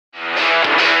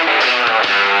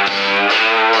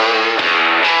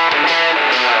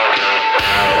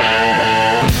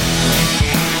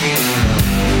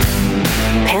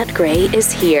Not Gray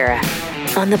is here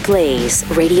on the Blaze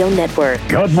Radio Network.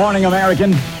 Good morning,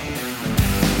 American.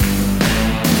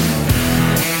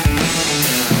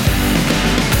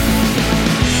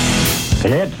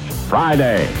 It's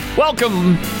Friday.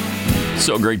 Welcome.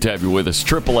 So great to have you with us.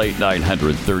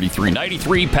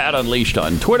 888-900-3393. Pat Unleashed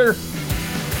on Twitter.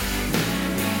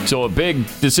 So a big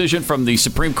decision from the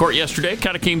Supreme Court yesterday.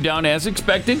 Kind of came down as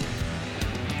expected.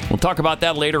 We'll talk about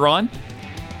that later on.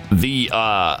 The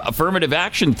affirmative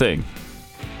action thing.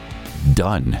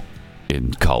 Done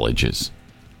in colleges.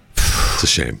 It's a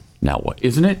shame. Now what?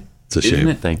 Isn't it? It's a shame. Isn't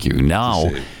it? Thank you. Now,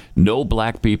 no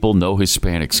black people, no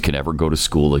Hispanics can ever go to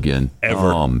school again.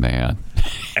 Ever. Oh, man.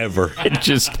 Ever. It's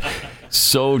just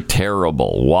so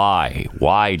terrible. Why?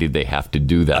 Why did they have to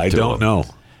do that I to don't them? know.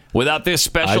 Without this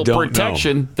special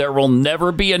protection, there will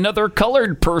never be another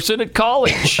colored person at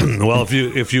college. Well,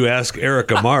 if you ask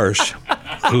Erica Marsh,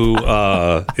 who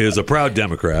is a proud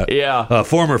Democrat, a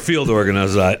former field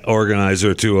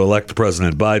organizer to elect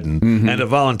President Biden, and a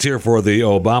volunteer for the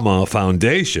Obama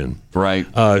Foundation, right?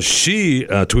 She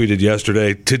tweeted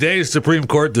yesterday, "Today's Supreme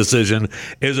Court decision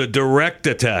is a direct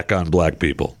attack on black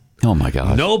people. Oh my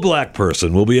God! No black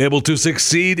person will be able to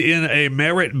succeed in a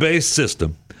merit-based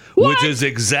system." What? Which is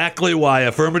exactly why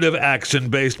affirmative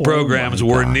action-based programs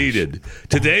were needed.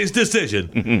 Today's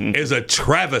decision is a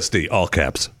travesty, all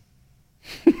caps.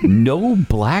 No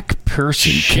black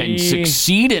person can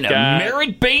succeed in a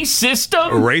merit-based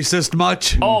system? Racist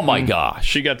much? Oh, my gosh.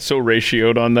 She got so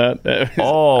ratioed on that.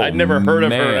 I'd never heard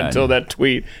of her until that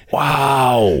tweet.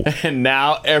 Wow. And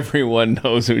now everyone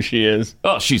knows who she is.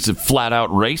 Oh, she's a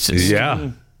flat-out racist. Yeah.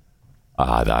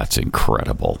 That's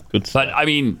incredible. But, I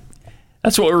mean...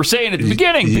 That's what we were saying at the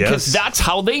beginning, because that's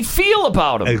how they feel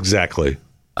about him. Exactly.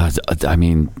 I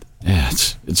mean,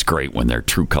 it's great when their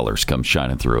true colors come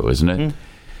shining through, isn't it? Mm-hmm.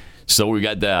 So we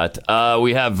got that.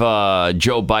 We have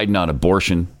Joe Biden on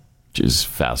abortion, which is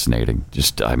fascinating.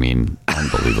 Just, I mean,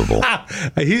 unbelievable.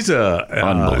 He's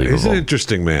an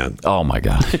interesting man. Oh, my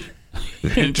God.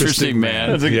 Interesting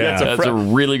man. That's a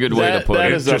really good way to put it.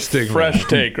 That is a fresh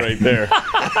take right there.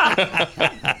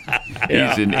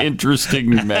 He's an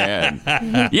interesting man.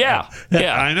 Yeah.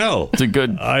 I know. It's a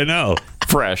good. I know.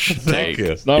 Fresh take.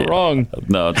 It's not wrong.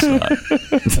 No, it's not.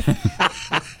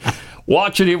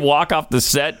 Watching him walk off the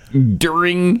set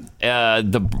during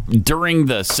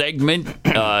the segment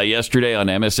yesterday on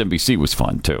MSNBC was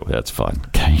fun too. That's fun.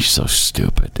 God, he's so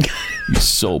stupid. He's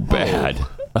so bad.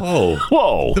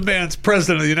 Whoa. The man's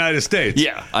president of the United States.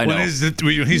 Yeah, I know. When he's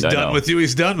done with you,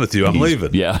 he's done with you. I'm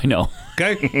leaving. Yeah, I know.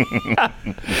 Okay?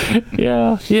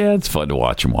 Yeah, it's fun to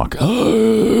watch him walk.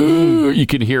 You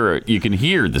can hear it. You can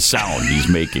hear the sound he's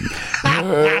making.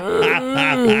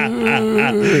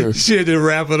 She had to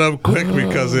wrap it up quick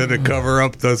because they had to cover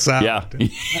up the sound. Yeah.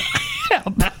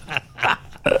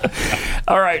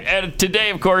 All right, and today,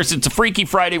 of course, it's a Freaky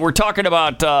Friday. We're talking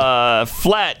about the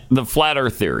flat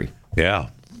Earth theory. Yeah.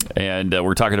 And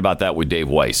we're talking about that with Dave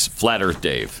Weiss, Flat Earth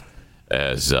Dave,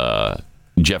 as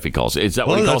Jeffy calls it. Is that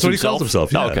what he calls himself? He calls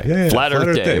himself. Yeah. Oh, okay. Yeah. Flat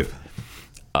Earth Dave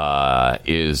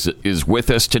is with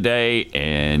us today,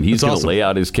 and he's going to lay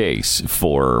out his case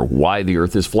for why the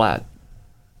Earth is flat.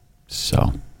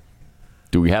 So,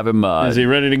 do we have him? Is he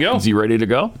ready to go? Is he ready to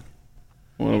go?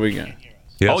 What do we got?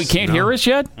 Yes, he can't hear us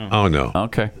yet? Oh, no.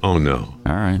 Okay. Oh, no.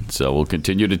 All right. So we'll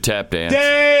continue to tap dance.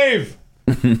 Dave!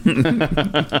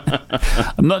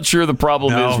 I'm not sure the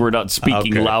problem is we're not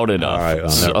speaking loud enough. All right,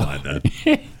 never mind then.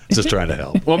 Just trying to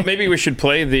help. Well, maybe we should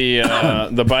play the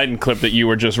Biden clip that you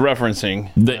were just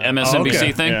referencing. The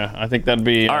MSNBC thing? Yeah, I think that'd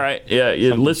be... all right. Yeah,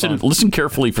 listen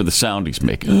carefully for the sound he's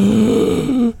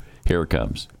making. Here it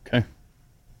comes. Okay.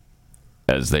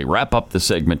 As they wrap up the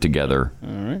segment together. All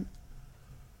right.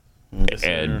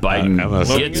 And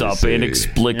Biden gets up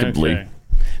inexplicably. Okay.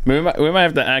 We might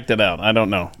have to act it out. I don't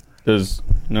know.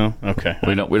 No? Okay.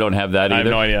 We don't have that either. I have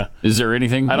no idea. Is there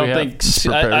anything? I don't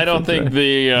think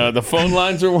the phone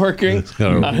lines are working.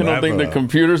 I don't think the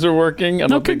computers are working. I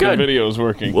don't think the video is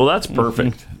working. Well, that's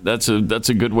perfect. That's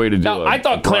a good way to do it. I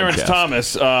thought Clarence Thomas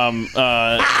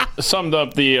summed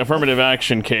up the affirmative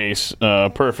action case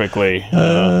perfectly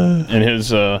in his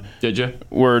Did you?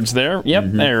 words there. Yep,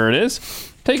 there it is.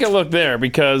 Take a look there,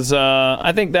 because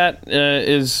I think that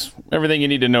is everything you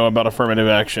need to know about affirmative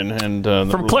action. And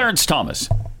from Clarence Thomas,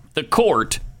 the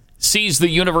court sees the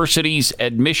university's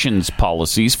admissions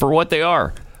policies for what they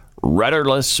are: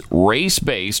 rudderless,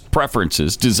 race-based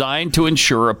preferences designed to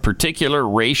ensure a particular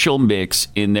racial mix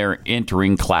in their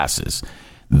entering classes.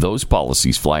 Those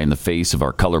policies fly in the face of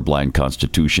our colorblind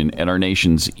Constitution and our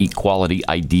nation's equality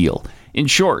ideal. In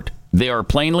short, they are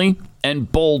plainly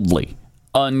and boldly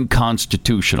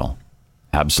unconstitutional.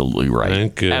 Absolutely right.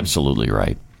 Thank you. Absolutely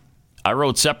right. I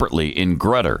wrote separately in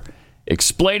Grutter,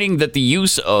 explaining that the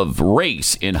use of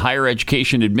race in higher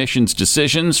education admissions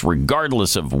decisions,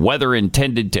 regardless of whether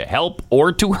intended to help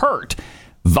or to hurt,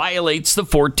 violates the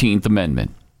 14th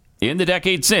Amendment. In the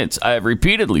decade since, I have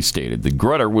repeatedly stated that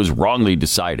Grutter was wrongly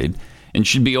decided and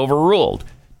should be overruled.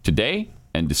 Today,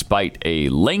 and despite a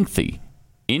lengthy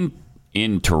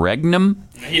interregnum,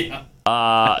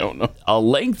 I don't know. a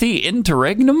lengthy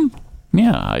interregnum?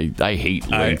 Yeah, I hate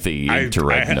lengthy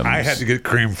interregnums. I had to get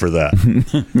cream for that.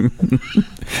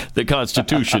 The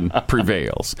Constitution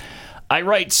prevails. I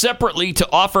write separately to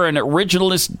offer an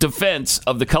originalist defense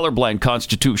of the colorblind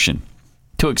Constitution,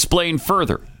 to explain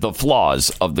further the flaws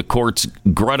of the court's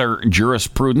Grutter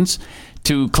jurisprudence,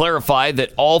 to clarify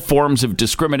that all forms of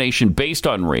discrimination based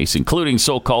on race, including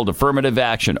so-called affirmative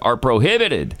action, are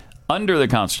prohibited under the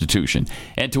Constitution,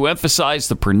 and to emphasize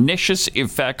the pernicious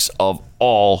effects of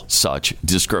all such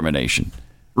discrimination.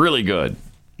 Really good.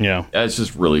 Yeah. That's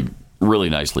just really, really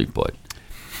nicely put.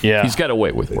 Yeah. He's got a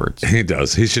way with words. He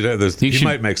does. He should. He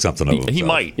might make something of himself. He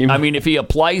might. I mean, if he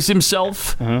applies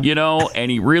himself, and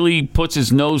he really puts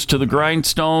his nose to the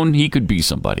grindstone, he could be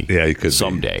somebody. Yeah, he could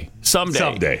someday. be.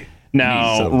 Someday.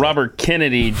 Now, Robert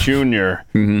Kennedy Jr.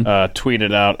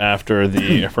 Tweeted out after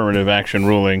the affirmative action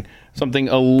ruling something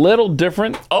a little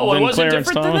different. Oh, than it wasn't Clarence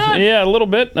different Thomas. than that? Yeah, a little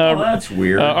bit. That's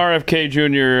weird. RFK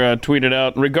Jr. Tweeted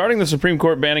out, regarding the Supreme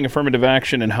Court banning affirmative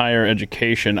action in higher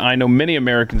education, I know many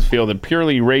Americans feel that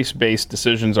purely race-based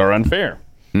decisions are unfair.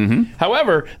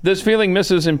 However, this feeling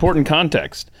misses important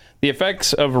context. The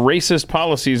effects of racist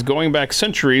policies going back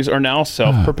centuries are now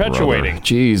self-perpetuating.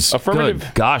 Jeez. Good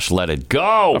gosh, let it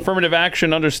go. Affirmative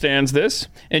action understands this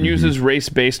and uses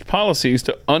race-based policies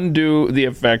to undo the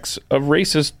effects of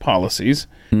racist policies.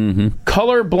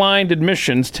 Colorblind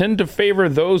admissions tend to favor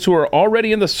those who are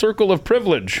already in the circle of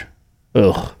privilege.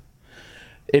 Ugh.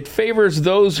 It favors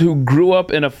those who grew up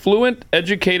in affluent,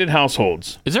 educated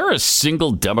households. Is there a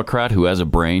single Democrat who has a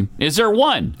brain? Is there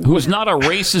one who's not a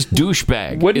racist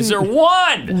douchebag? Is there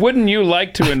one? Wouldn't you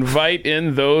like to invite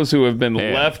in those who have been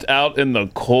left out in the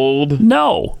cold?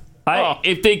 No.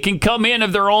 If they can come in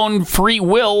of their own free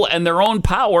will and their own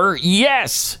power,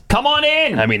 yes. Come on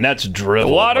in. I mean, that's drivel.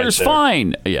 The water's right there.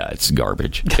 fine. Yeah, it's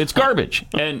garbage. It's garbage.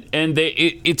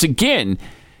 It's again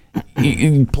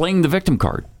playing the victim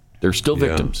card. They're still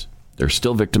victims. They're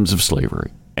still victims of slavery,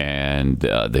 and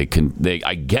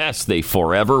I guess they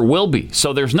forever will be.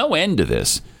 So there's no end to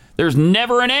this. There's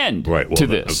never an end to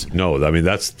this. No, I mean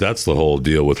that's the whole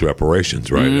deal with reparations,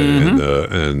 right?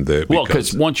 Well,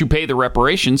 because once you pay the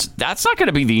reparations, that's not going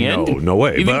to be the end. No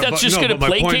way. You think that's just going to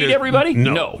placate everybody?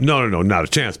 No, not a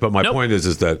chance. But my point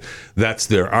is that that's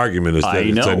their argument, is that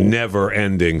it's a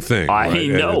never-ending thing. I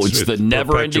know it's the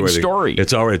never-ending story.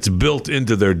 It's built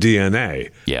into their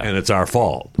DNA, and it's our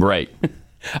fault, right?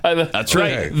 That's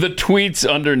right. The tweets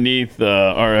underneath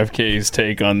RFK's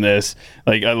take on this,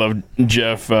 like I love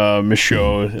Jeff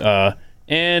Michaud,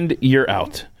 and you're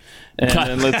out. And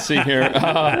then let's see here.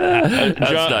 That's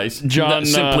nice. John,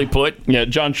 simply put. Yeah,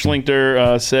 John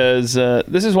Schlichter says,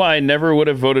 this is why I never would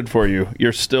have voted for you.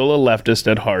 You're still a leftist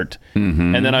at heart.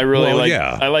 And then I really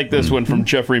I like this one from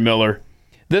Jeffrey Miller.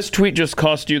 This tweet just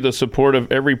cost you the support of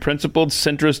every principled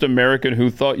centrist American who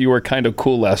thought you were kind of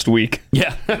cool last week.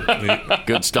 Yeah.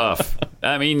 Good stuff.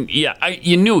 I mean,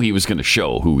 you knew he was going to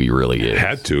show who he really is.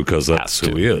 Had to, because that's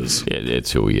who he is.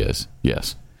 It's who he is,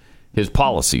 yes. His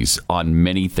policies on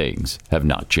many things have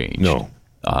not changed. No.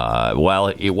 While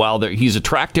he's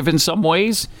attractive in some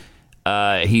ways,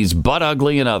 he's butt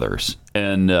ugly in others.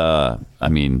 And, I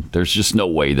mean, there's just no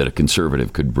way that a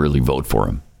conservative could really vote for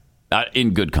him.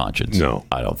 In good conscience. No.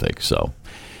 I don't think so.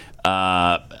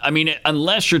 I mean,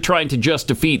 unless you're trying to just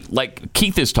defeat, like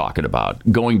Keith is talking about,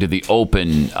 going to the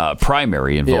open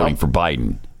primary and voting for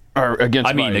Biden. Or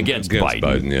against Biden. Against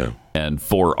Biden, and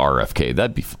for RFK.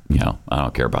 That'd be, I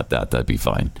don't care about that. That'd be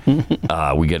fine.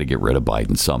 We got to get rid of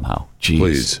Biden somehow. Jeez.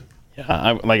 Please.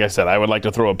 Yeah, like I said, I would like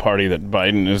to throw a party that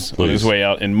Biden is on his way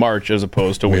out in March as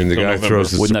opposed to waiting until November.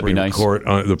 Throws the Wouldn't Supreme that be nice? Court,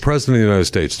 the President of the United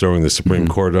States throwing the Supreme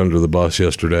Court under the bus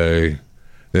yesterday.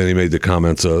 Then he made the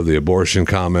comments, the abortion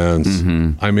comments.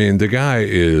 I mean, the guy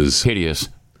is hideous.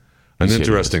 An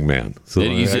interesting man. So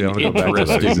he's an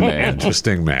interesting man.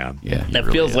 Interesting man. Yeah, that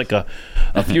really feels like a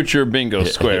future bingo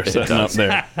square setting up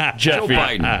there. Joe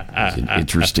Biden. He's an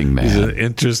interesting man. He's an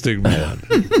interesting man.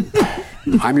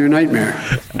 I'm your nightmare.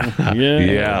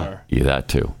 Yeah, that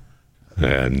too.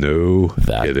 No,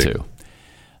 that kidding. too.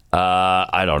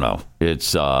 I don't know.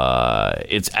 It's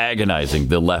agonizing,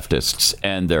 the leftists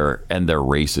and their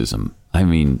racism. I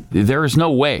mean, there is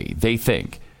no way they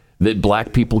think that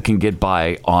black people can get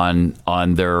by on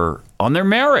their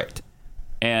merit,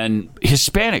 and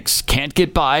Hispanics can't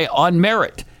get by on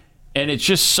merit, and it's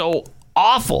just so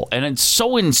awful, and it's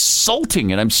so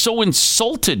insulting, and I'm so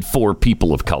insulted for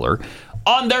people of color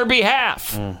on their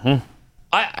behalf.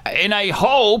 I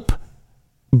hope,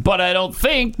 but I don't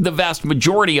think the vast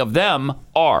majority of them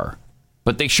are,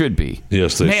 but they should be.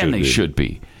 Yes, they should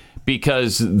be.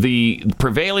 Because the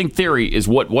prevailing theory is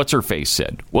what's her face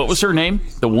said. What was her name?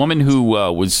 The woman who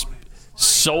was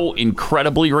so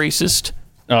incredibly racist.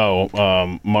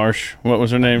 Oh, Marsh. What was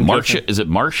her name? Marsha. Is it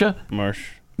Marsha?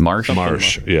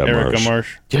 Marsh. Yeah, Erica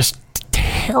Marsh. Just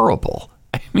terrible.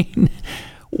 I mean,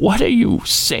 what are you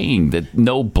saying that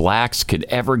no blacks could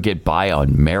ever get by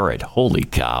on merit? Holy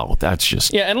cow, that's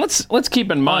just and let's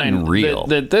keep in mind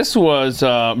that this was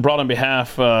brought on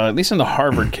behalf, at least in the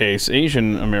Harvard case,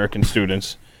 Asian American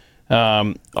students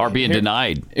are being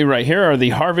denied. Right, here are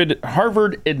the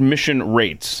Harvard admission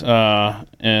rates.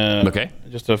 Okay,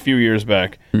 just a few years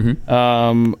back.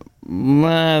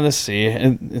 Let's see.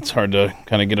 It's hard to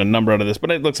kind of get a number out of this, but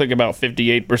it looks like about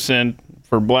 58%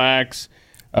 for blacks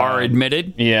are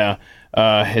admitted. Yeah.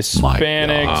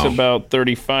 Hispanics, about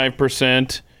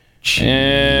 35%.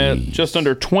 And just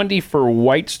under 20 for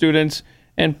white students.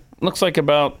 And looks like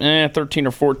about 13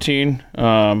 or 14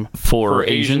 for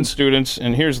Asian students.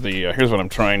 And here's what I'm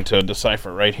trying to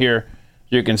decipher right here.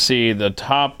 You can see the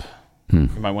top. You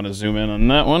might want to zoom in on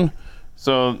that one.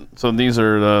 So these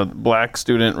are the black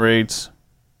student rates.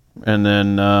 And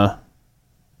then, what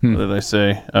did I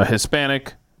say?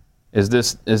 Hispanic. Is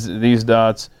these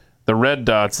dots, the red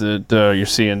dots that you're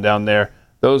seeing down there,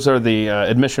 those are the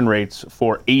admission rates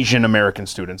for Asian American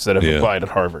students that have applied at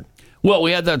Harvard. Well,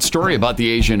 we had that story about the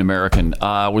Asian American.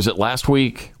 Was it last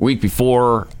week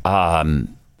before?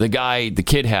 The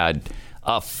kid had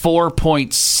a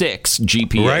 4.6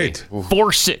 GPA. Right.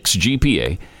 4.6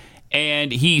 GPA.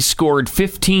 And he scored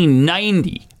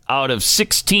 1590 out of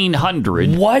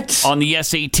 1,600 on the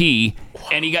SAT,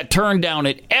 and he got turned down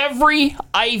at every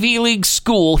Ivy League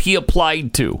school he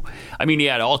applied to. I mean, he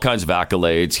had all kinds of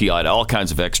accolades. He had all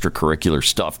kinds of extracurricular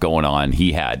stuff going on.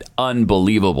 He had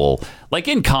unbelievable, like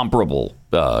incomparable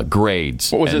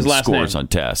grades. What was his last scores name? On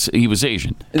tests. He was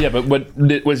Asian. Yeah, but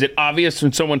was it obvious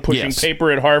when someone pushing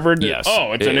paper at Harvard? Yes.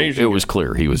 Oh, it's an Asian. It was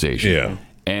clear he was Asian. Yeah.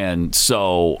 And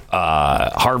so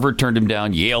Harvard turned him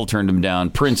down, Yale turned him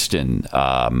down, Princeton,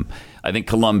 I think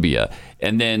Columbia,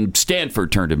 and then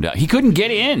Stanford turned him down. He couldn't get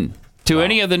in to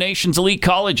any of the nation's elite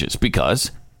colleges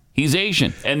because he's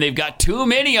Asian, and they've got too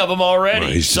many of them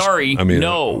already.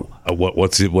 No.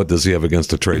 What does he have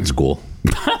against a trade school?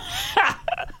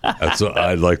 That's what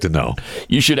I'd like to know.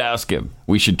 You should ask him.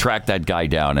 We should track that guy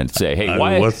down and say, hey,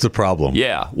 what's the problem?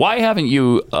 Yeah, why haven't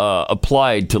you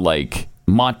applied to like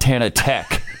Montana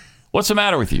Tech? What's the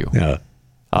matter with you? Yeah.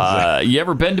 You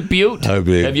ever been to Butte? Have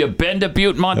you been to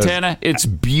Butte, Montana? It's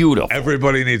beautiful.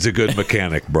 Everybody needs a good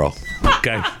mechanic, bro.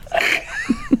 Okay.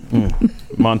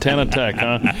 Montana Tech,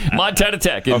 huh? Montana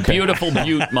Tech in beautiful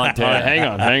Butte, Montana. All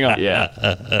right, hang on. Yeah.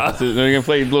 We're going to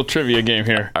play a little trivia game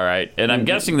here. All right. And I'm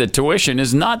guessing the tuition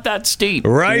is not that steep.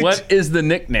 Right. What is the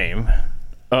nickname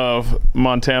of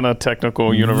Montana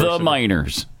Technical University? The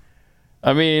Miners.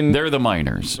 I mean, they're the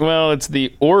miners. Well, it's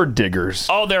the ore diggers.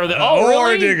 Oh, they're the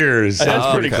ore diggers.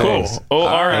 That's pretty cool.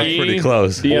 That's pretty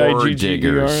close.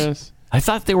 DIGGERS. I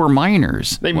thought they were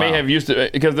miners. They may have used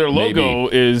it because their logo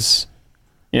is,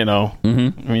 I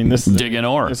mean, this digging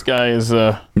ore. This guy is.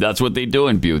 That's what they do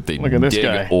in Butte. They look at this dig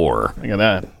guy. Ore. Look at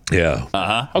that. Yeah.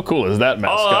 How cool is that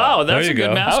mascot? Oh, that's a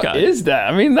good mascot. How is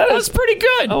that? I mean, that's pretty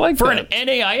good. I like for that. an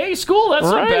NAIA school. That's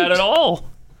not bad at all.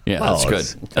 Yeah, that's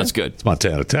good. That's good. It's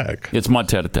Montana Tech. It's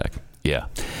Montana Tech. Yeah.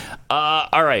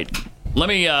 All right. Let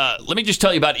me just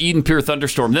tell you about Eden Pure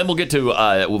Thunderstorm. Then we'll get to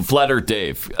Flat Earth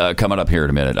Dave coming up here in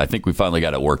a minute. I think we finally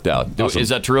got it worked out. Awesome. Is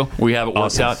that true? We have it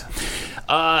worked out.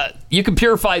 You can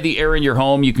purify the air in your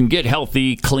home. You can get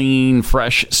healthy, clean,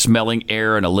 fresh smelling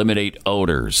air and eliminate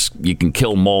odors. You can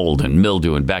kill mold and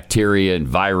mildew and bacteria and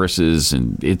viruses,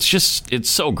 and it's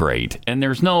so great. And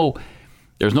there's no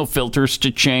filters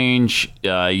to change.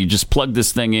 You just plug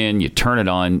this thing in, you turn it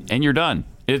on, and you're done.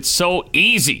 It's so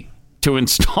easy to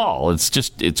install.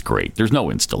 It's great. There's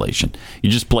no installation. You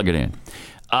just plug it in.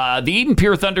 The Eden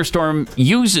Pure Thunderstorm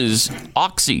uses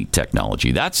Oxy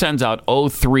technology. That sends out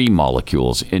O3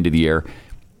 molecules into the air,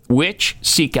 which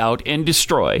seek out and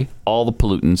destroy all the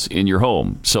pollutants in your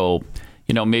home. So,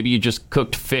 maybe you just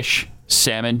cooked fish,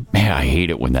 salmon. Man, I hate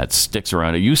it when that sticks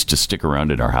around. It used to stick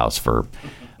around in our house for,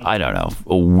 I don't know,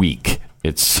 a week.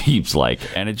 It seems like,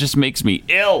 and it just makes me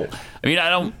ill. I mean,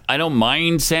 I don't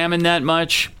mind salmon that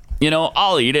much.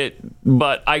 I'll eat it,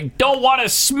 but I don't want to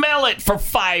smell it for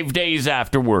 5 days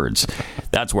afterwards.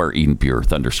 That's where Eden Pure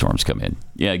thunderstorms come in.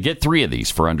 Yeah, get 3 of these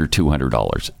for under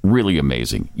 $200. Really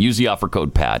amazing. Use the offer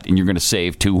code PAT, and you're going to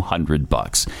save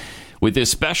 $200. With this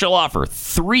special offer,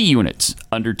 3 units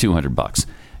under $200.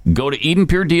 Go to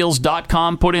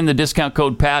EdenPureDeals.com, put in the discount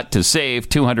code PAT to save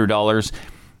 $200.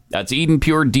 That's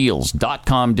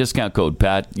EdenPureDeals.com, discount code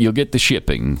PAT. You'll get the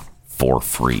shipping for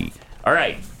free. All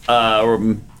right.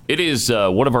 It is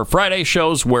one of our Friday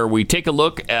shows where we take a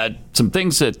look at some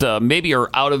things that maybe are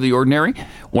out of the ordinary.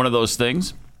 One of those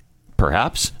things,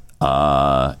 perhaps,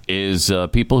 is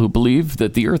people who believe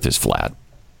that the Earth is flat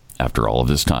after all of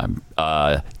this time.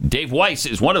 Dave Weiss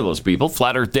is one of those people.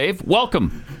 Flat Earth Dave,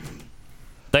 welcome.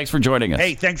 Thanks for joining us.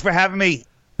 Hey, thanks for having me.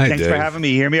 Hey, thanks Dave. for having me.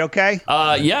 You hear me okay?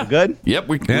 Yeah. Good? Yep.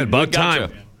 We about got time.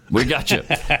 you. We got you.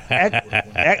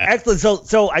 Excellent.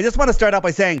 So I just want to start out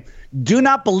by saying, do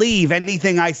not believe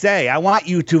anything I say. I want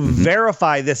you to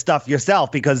verify this stuff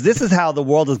yourself, because this is how the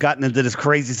world has gotten into this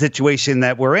crazy situation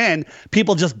that we're in.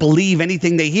 People just believe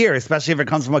anything they hear, especially if it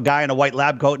comes from a guy in a white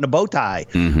lab coat and a bow tie,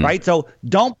 right? So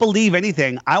don't believe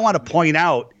anything. I want to point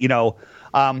out,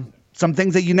 some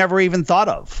things that you never even thought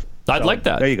of. I'd like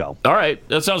that. There you go. All right.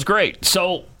 That sounds great.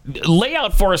 So lay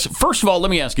out for us. First of all, let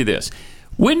me ask you this.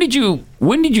 When did you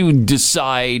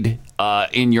decide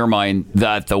in your mind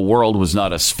that the world was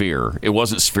not a sphere? It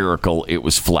wasn't spherical. It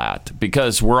was flat.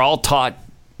 Because we're all taught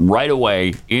right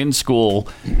away in school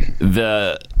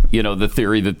the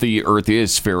theory that the Earth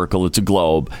is spherical. It's a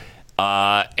globe.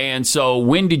 And so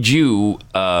when did you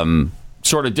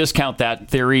sort of discount that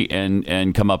theory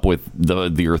and come up with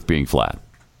the Earth being flat?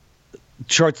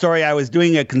 Short story, I was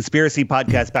doing a conspiracy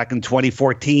podcast back in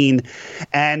 2014,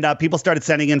 and people started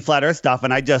sending in flat Earth stuff,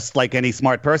 and I just, like any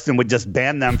smart person, would just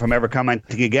ban them from ever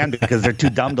commenting again because they're too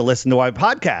dumb to listen to our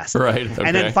podcast. Right. Okay.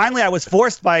 And then finally I was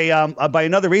forced by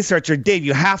another researcher, Dave,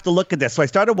 you have to look at this. So I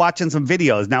started watching some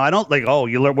videos. Now, I don't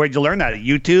where'd you learn that? At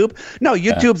YouTube? No,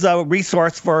 YouTube's a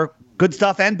resource for good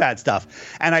stuff and bad stuff.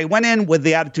 And I went in with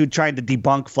the attitude trying to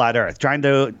debunk flat Earth, trying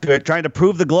to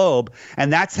prove the globe,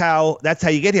 and that's how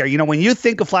you get here. When you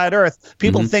think of flat Earth,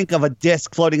 people think of a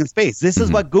disk floating in space. This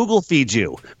is what Google feeds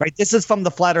you, right? This is from the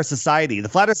Flat Earth Society. The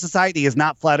Flat Earth Society is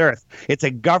not flat Earth. It's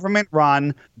a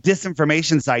government-run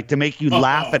disinformation site to make you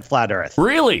laugh at flat Earth.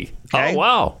 Really? Okay? Oh,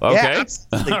 wow. Okay.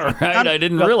 Yeah, all right. I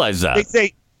didn't realize that. They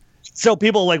say, so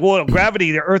people are like, well,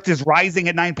 gravity, the Earth is rising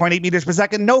at 9.8 meters per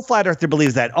second. No flat earther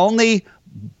believes that. Only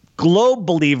globe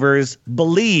believers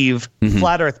believe,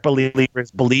 flat Earth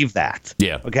believers believe that.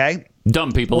 Yeah. Okay?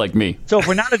 Dumb people like me. So if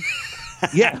we're not and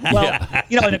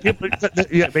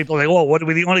people are like, well, what are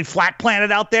we, the only flat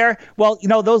planet out there? Well,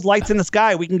 those lights in the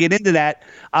sky, we can get into that.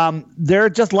 They're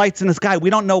just lights in the sky.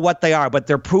 We don't know what they are, but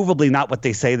they're provably not what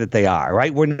they say that they are,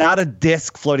 right? We're not a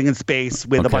disk floating in space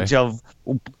with a bunch of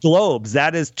globes.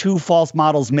 That is 2 false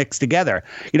models mixed together.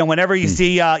 Whenever you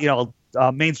see,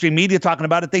 mainstream media talking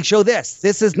about it, they show this.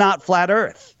 This is not flat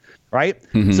Earth. Right.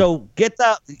 So get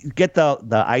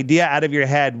the idea out of your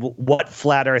head what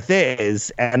flat Earth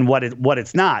is and what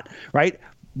it's not. Right.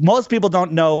 Most people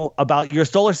don't know about your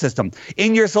solar system.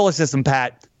 In your solar system,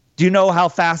 Pat, do you know how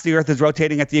fast the Earth is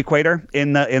rotating at the equator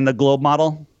in the globe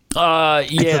model?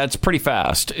 It's pretty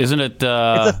fast, isn't it? It's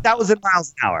 1,000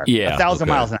 miles an hour. Yeah, 1,000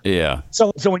 miles an hour. Yeah.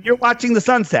 So when you're watching the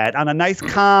sunset on a nice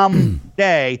calm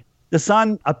day, the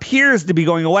sun appears to be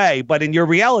going away, but in your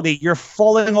reality, you're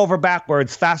falling over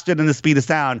backwards faster than the speed of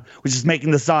sound, which is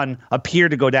making the sun appear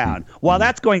to go down. While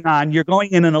that's going on, you're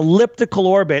going in an elliptical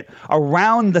orbit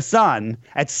around the sun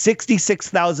at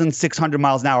 66,600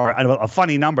 miles an hour. A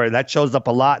funny number that shows up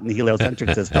a lot in the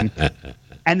heliocentric system.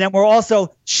 And then we're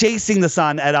also chasing the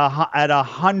sun at a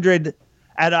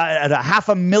half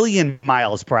a million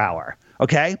miles per hour.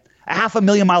 Okay.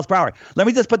 500,000 miles per hour. Let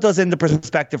me just put those into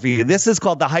perspective for you. This is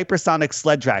called the hypersonic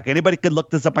sled track. Anybody could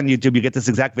look this up on YouTube. You get this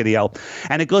exact video.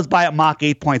 And it goes by at Mach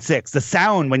 8.6. The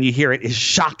sound when you hear it is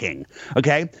shocking.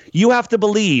 Okay? You have to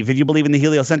believe, if you believe in the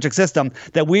heliocentric system,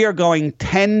 that we are going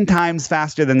 10 times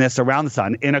faster than this around the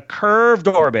sun in a curved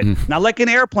orbit. Not like an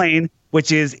airplane,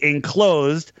 which is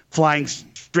enclosed, flying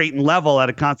straight and level at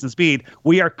a constant speed.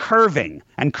 We are curving,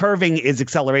 and curving is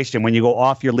acceleration when you go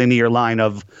off your linear line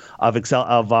of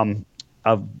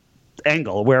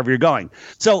angle wherever you're going.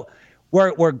 So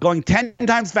we're going 10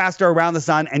 times faster around the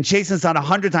sun and chasing the sun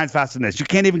 100 times faster than this. You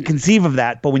can't even conceive of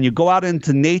that. But when you go out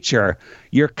into nature,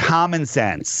 your common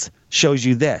sense shows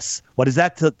you this. What does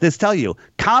this tell you?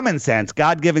 Common sense,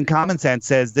 God-given common sense,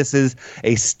 says this is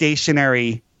a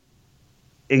stationary,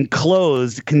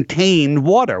 enclosed, contained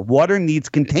water. Water needs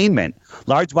containment.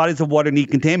 Large bodies of water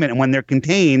need containment, and when they're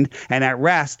contained and at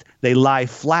rest, they lie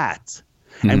flat.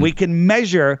 and we can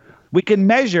measure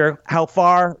how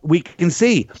far we can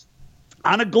see.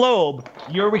 On a globe,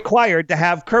 you're required to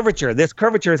have curvature. This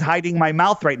curvature is hiding my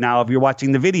mouth right now if you're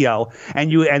watching the video,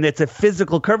 and it's a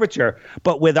physical curvature.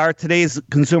 But with our today's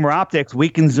consumer optics, we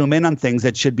can zoom in on things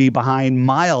that should be behind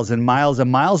miles and miles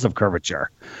and miles of curvature,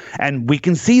 and we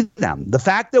can see them. The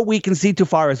fact that we can see too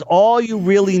far is all you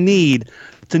really need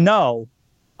to know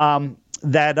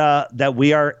that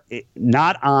we are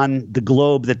not on the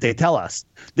globe that they tell us.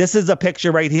 This is a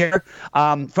picture right here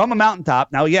from a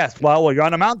mountaintop. Now, yes, well, you're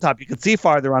on a mountaintop, you can see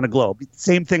farther on a globe.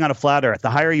 Same thing on a flat Earth.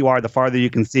 The higher you are, the farther you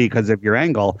can see because of your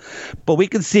angle. But we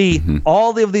can see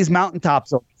all of these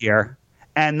mountaintops over here,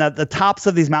 and the tops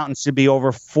of these mountains should be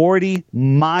over 40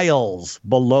 miles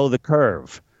below the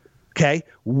curve. Okay?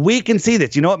 We can see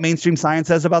this. You know what mainstream science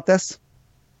says about this?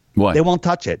 What? They won't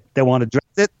touch it. They won't address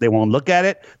it. They won't look at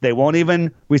it. They won't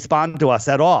even respond to us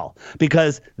at all,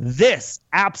 because this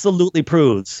absolutely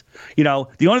proves, the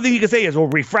only thing you can say is, well,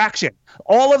 refraction.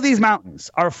 All of these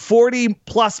mountains are 40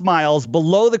 plus miles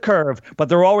below the curve, but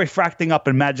they're all refracting up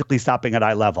and magically stopping at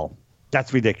eye level.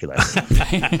 That's ridiculous.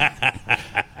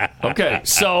 Okay,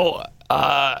 so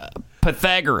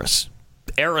Pythagoras,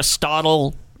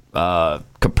 Aristotle,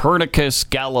 Copernicus,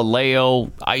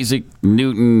 Galileo, Isaac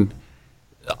Newton,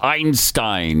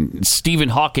 Einstein, Stephen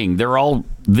Hawking, they were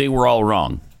all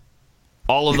wrong.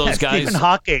 All of those guys.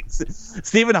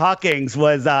 Stephen Hawking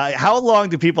was, how long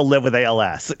do people live with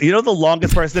ALS? You know, the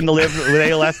longest person to live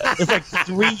with ALS was like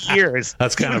 3 years.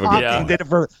 That's kind Stephen of a good Hawking did it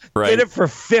for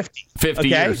 50. 50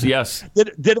 years, yes.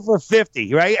 Did it for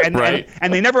 50, right?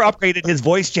 And they never upgraded his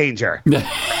voice changer.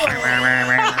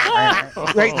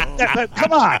 Right?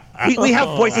 Come on. We have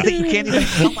voices that you can't even.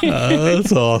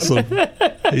 That's awesome.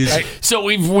 So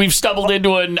we've stumbled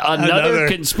into another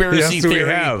conspiracy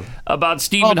theory about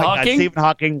Stephen Hawking. God, Stephen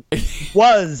Hawking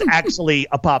was actually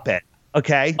a puppet.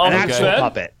 Okay, an actual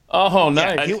puppet. Oh,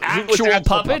 nice. An actual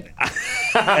puppet?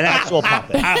 An actual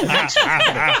puppet.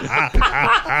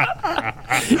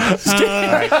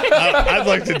 I'd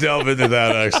like to delve into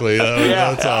that, actually.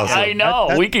 That's awesome. I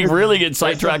know. We can really get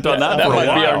sidetracked on that That for a might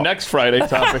while. be our next Friday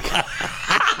topic.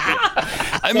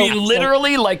 I mean,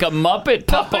 literally like a Muppet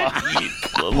puppet.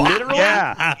 Literally?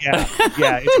 Yeah.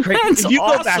 It's crazy. That's If you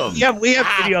go back, awesome. we have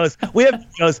videos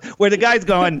where the guy's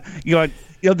going,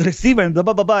 Stephen, blah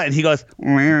blah blah, blah, and he goes,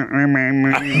 and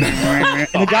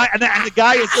the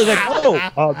guy is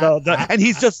like, and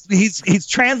he's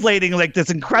translating like this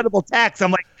incredible text.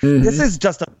 I'm like, this is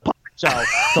just a puppet show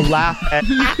to laugh at.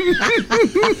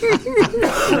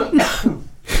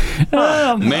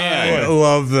 Oh, man. I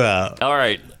love that. All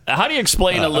right. How do you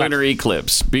explain a lunar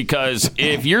eclipse? Because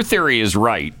if your theory is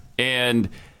right and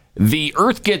the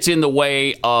Earth gets in the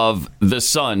way of the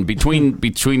sun, between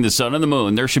the sun and the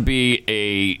moon, there should be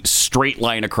a straight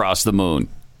line across the moon,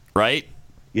 right?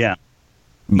 Yeah.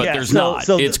 But there's not.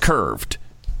 It's curved.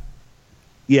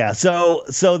 Yeah. So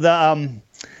the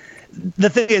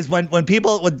thing is, when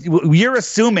you're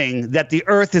assuming that the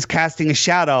Earth is casting a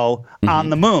shadow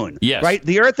on the moon, yes, right?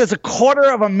 The Earth is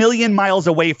 250,000 miles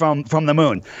away from the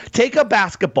moon. Take a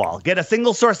basketball, get a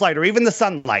single source light, or even a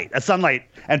sunlight,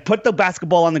 and put the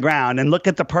basketball on the ground and look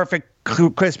at the perfect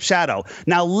crisp shadow.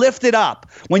 Now lift it up.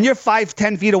 When you're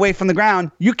 5-10 feet away from the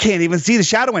ground, you can't even see the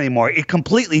shadow anymore. It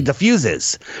completely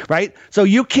diffuses, right? So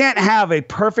you can't have a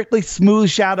perfectly smooth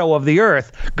shadow of the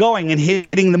Earth going and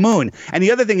hitting the moon. And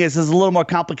the other thing is a little more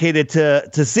complicated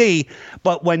to see,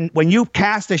 but when you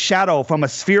cast a shadow from a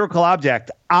spherical object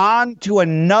onto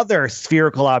another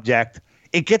spherical object,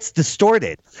 it gets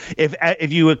distorted.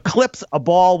 If you eclipse a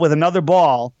ball with another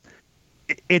ball,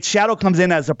 its shadow comes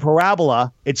in as a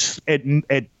parabola.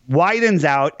 It widens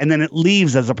out, and then it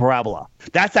leaves as a parabola.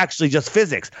 That's actually just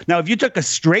physics. Now, if you took a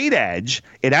straight edge,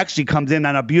 it actually comes in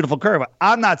on a beautiful curve.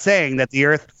 I'm not saying that the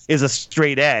Earth is a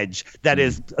straight edge that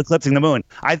is eclipsing the moon.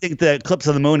 I think the eclipse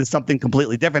of the moon is something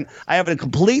completely different. I have a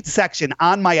complete section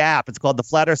on my app. It's called the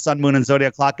Flat Earth, Sun, Moon, and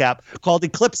Zodiac Clock app called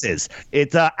Eclipses.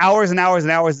 It's hours and hours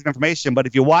and hours of information, but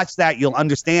if you watch that, you'll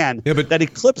understand that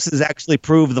eclipses actually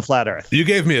prove the flat Earth. You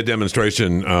gave me a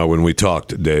demonstration when we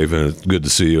talked, Dave, and it's good to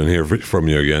see you and hear from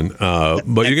you again.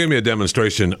 But you gave me a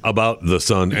demonstration about the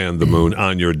sun and the moon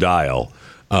on your dial.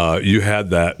 You had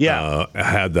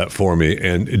that for me,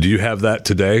 and do you have that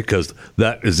today? Because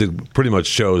it pretty much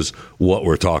shows what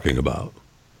we're talking about.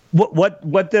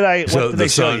 What did I show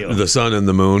you? The sun and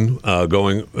the moon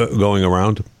going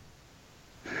around.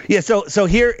 Yeah. So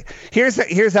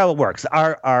here's how it works.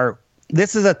 Our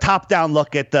this is a top-down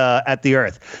look at the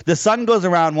Earth. The sun goes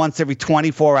around once every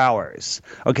 24 hours,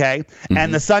 okay?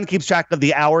 And the sun keeps track of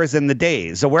the hours and the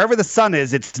days. So wherever the sun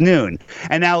is, it's noon.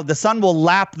 And now the sun will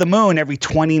lap the moon every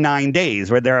 29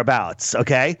 days or thereabouts,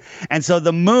 okay? And so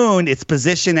the moon, its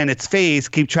position and its phase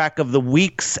keep track of the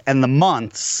weeks and the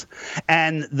months.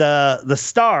 And the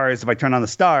stars, if I turn on the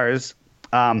stars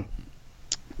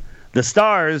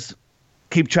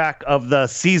keep track of the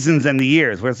seasons and the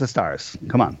years. Where's the stars?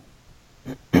 Come on.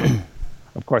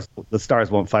 Of course, the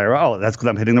stars won't fire. Oh, that's because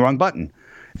I'm hitting the wrong button.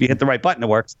 If you hit the right button, it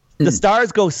works. The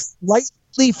stars go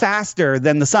slightly faster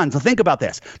than the sun. So think about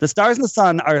this. The stars and the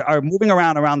sun are moving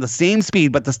around the same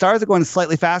speed, but the stars are going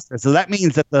slightly faster. So that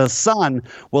means that the sun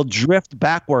will drift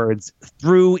backwards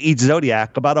through each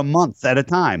zodiac about a month at a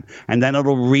time, and then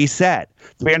it'll reset.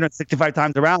 365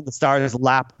 times around, the stars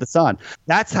lap the sun.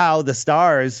 That's how the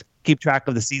stars keep track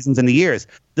of the seasons and the years.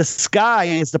 The sky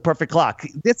is the perfect clock.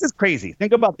 This is crazy.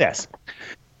 Think about this.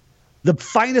 The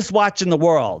finest watch in the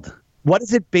world, what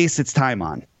does it base its time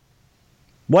on?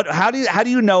 How do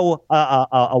you know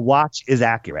a watch is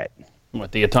accurate?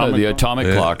 What, the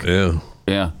atomic clock?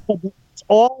 Yeah. It's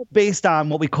all based on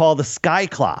what we call the sky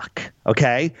clock.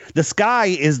 Okay, the sky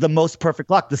is the most perfect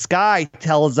clock. The sky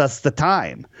tells us the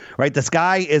time, right? The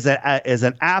sky is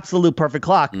an absolute perfect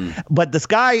clock. But the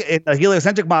sky in a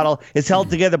heliocentric model is held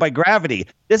together by gravity.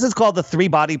 This is called the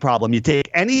three-body problem. You take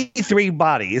any three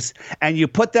bodies and you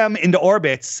put them into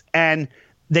orbits, and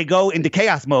they go into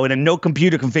chaos mode, and no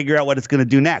computer can figure out what it's going to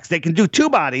do next. They can do two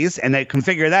bodies, and they can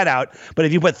figure that out. But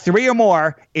if you put three or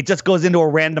more, it just goes into a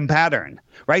random pattern,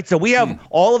 right? So we have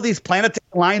all of these planetary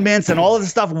alignments and all of the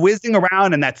stuff whizzing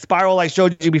around in that spiral I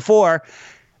showed you before.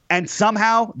 And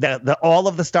somehow all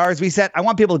of the stars reset. I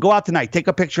want people to go out tonight, take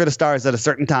a picture of the stars at a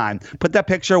certain time, put that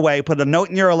picture away, put a note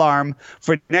in your alarm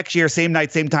for next year, same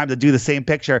night, same time, to do the same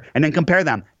picture, and then compare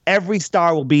them. Every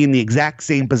star will be in the exact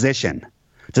same position.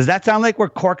 Does that sound like we're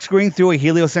corkscrewing through a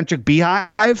heliocentric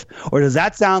beehive? Or does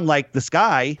that sound like the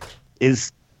sky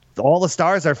is all the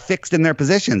stars are fixed in their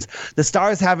positions? The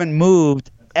stars haven't moved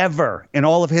ever in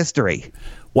all of history.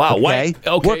 Wow. Okay.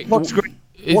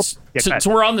 Since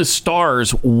we're on the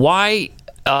stars, why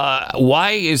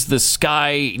is the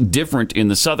sky different in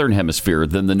the southern hemisphere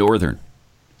than the northern?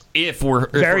 If we're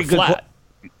flat.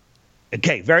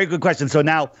 Okay, very good question. So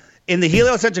now, in the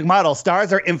heliocentric model,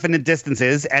 stars are infinite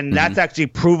distances, and that's actually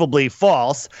provably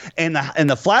false. In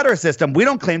the flat Earth system, we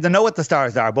don't claim to know what the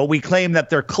stars are, but we claim that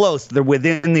they're close. They're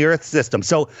within the Earth system.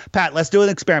 So, Pat, let's do an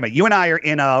experiment. You and I are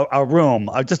in a room,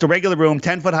 just a regular room,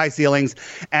 10-foot high ceilings,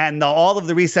 and all of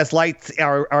the recessed lights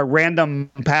are random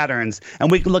patterns.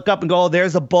 And we can look up and go, oh,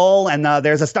 there's a bull and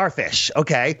there's a starfish.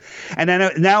 Okay. And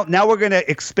then now we're going to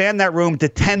expand that room to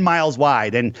 10 miles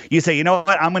wide. And you say, you know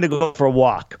what? I'm going to go for a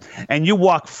walk. And you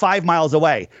walk 5 miles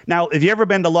away. Now, if you've ever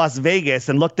been to Las Vegas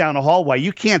and looked down a hallway,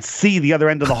 you can't see the other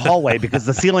end of the hallway because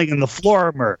the ceiling and the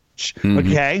floor merge.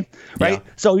 Okay? Right?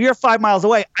 Yeah. So you're 5 miles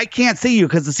away. I can't see you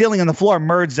because the ceiling and the floor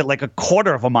merged at like a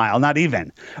quarter of a mile, not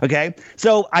even. Okay?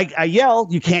 So I yell,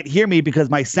 you can't hear me because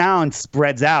my sound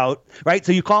spreads out. Right?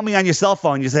 So you call me on your cell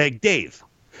phone. You say, Dave.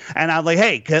 And I'm like,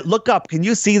 hey, look up. Can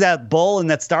you see that bull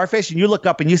and that starfish? And you look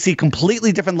up and you see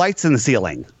completely different lights in the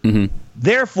ceiling.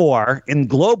 Therefore, in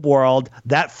globe world,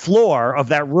 that floor of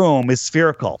that room is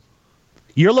spherical.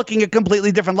 You're looking at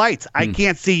completely different lights. I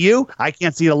can't see you. I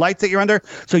can't see the lights that you're under.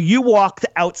 So you walked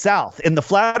out south. In the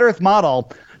flat Earth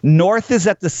model, north is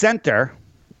at the center.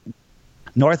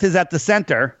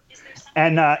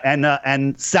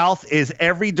 And south is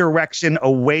every direction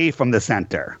away from the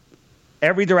center.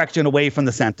 Every direction away from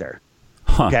the center.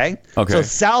 Okay. So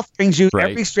south brings you,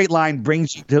 every straight line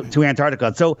brings you to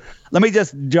Antarctica. So let me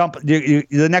just jump.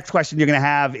 The next question you're going to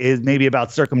have is maybe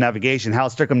about circumnavigation. How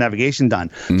is circumnavigation done?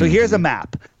 So here's a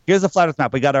map. Here's a flat Earth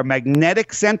map. We got our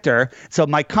magnetic center. So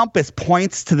my compass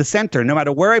points to the center, no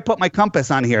matter where I put my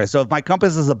compass on here. So if my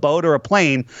compass is a boat or a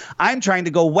plane, I'm trying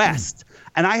to go west.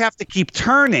 And I have to keep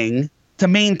turning to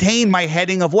maintain my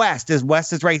heading of west.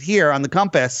 West is right here on the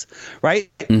compass, right?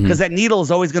 Because that needle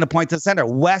is always going to point to the center.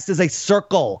 West is a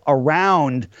circle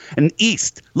around an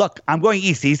east. Look, I'm going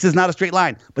east. East is not a straight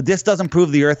line, but this doesn't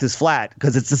prove the Earth is flat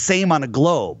because it's the same on a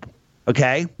globe.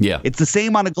 Okay? Yeah. It's the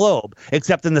same on a globe,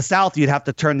 except in the south, you'd have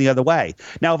to turn the other way.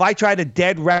 Now, if I try to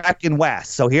dead reckon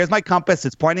west, so here's my compass,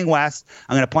 it's pointing west.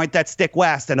 I'm going to point that stick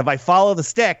west. And if I follow the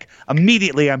stick,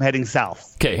 immediately I'm heading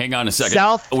south. Okay, hang on a second.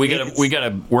 South.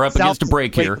 We're up against a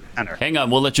break here. Hang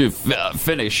on, we'll let you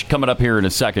finish coming up here in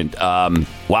a second.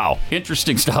 Wow,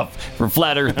 interesting stuff from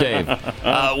Flat Earth Dave.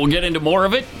 We'll get into more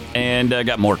of it, and I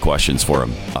got more questions for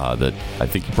him that I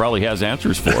think he probably has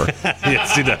answers for.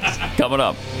 Yes, he does. Coming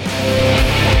up.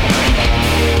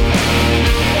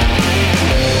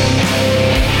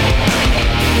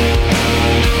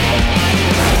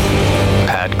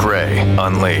 Pat Gray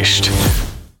Unleashed.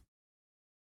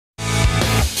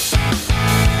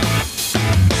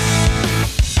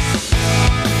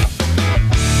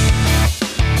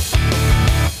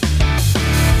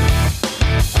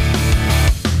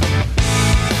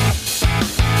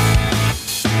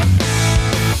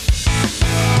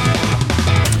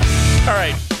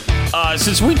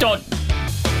 Since we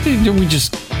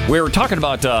were talking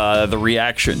about the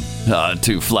reaction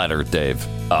to Flat Earth, Dave,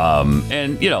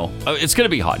 and it's going to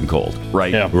be hot and cold,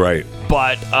 right? Yeah, right.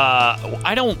 But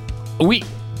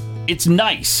it's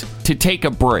nice to take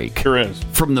a break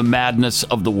from the madness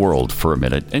of the world for a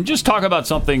minute and just talk about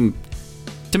something.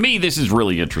 To me, this is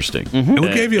really interesting. And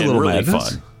we gave you a little really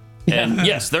madness. Fun. And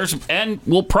yes,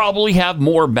 we'll probably have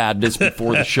more madness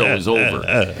before the show is over.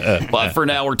 But for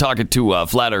now, we're talking to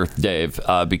Flat Earth Dave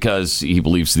because he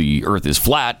believes the Earth is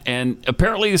flat. And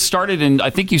apparently, it started in,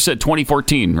 I think you said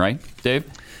 2014, right, Dave?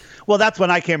 Well, that's when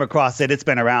I came across it. It's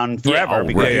been around forever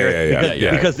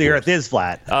because the Earth is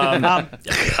flat.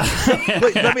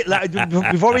 Wait,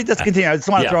 before we just continue, I just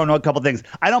want to throw in a couple things.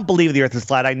 I don't believe the Earth is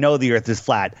flat. I know the Earth is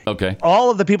flat. Okay. All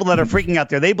of the people that are freaking out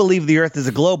there, they believe the Earth is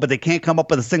a globe, but they can't come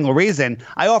up with a single reason.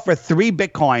 I offer 3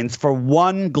 Bitcoins for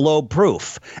 1 globe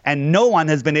proof, and no one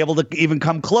has been able to even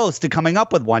come close to coming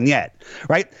up with one yet.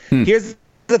 Right? Here's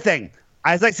the thing.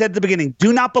 As I said at the beginning,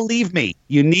 do not believe me.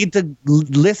 You need to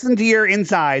listen to your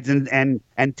insides and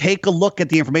take a look at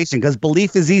the information, because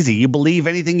belief is easy. You believe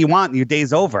anything you want and your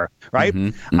day's over, right?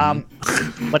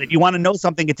 But if you want to know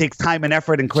something, it takes time and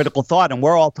effort and critical thought, and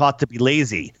we're all taught to be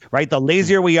lazy, right? The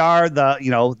lazier we are,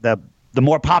 the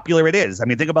more popular it is. I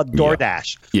mean, think about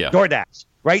DoorDash. DoorDash.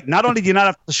 Right? Not only do you not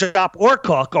have to shop or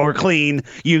cook or clean,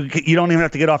 you don't even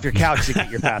have to get off your couch to get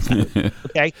your fast food.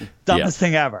 Okay? Dumbest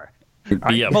thing ever.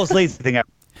 Right? Most lazy thing ever.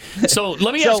 So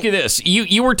let me ask you this: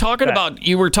 you were talking about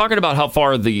how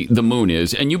far the moon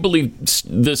is, and you believe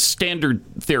the standard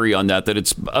theory on that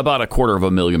it's about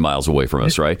 250,000 miles away from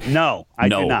us, right? No, I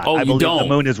do not. Oh, I believe the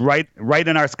moon is right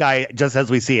in our sky, just as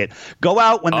we see it. Go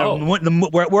out when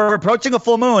we're approaching a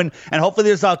full moon, and hopefully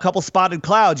there's a couple spotted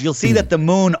clouds. You'll see that the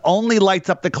moon only lights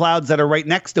up the clouds that are right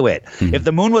next to it. If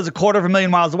the moon was 250,000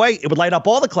 miles away, it would light up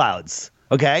all the clouds.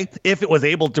 Okay, if it was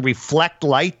able to reflect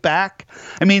light back.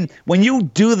 I mean, when you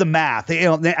do the math,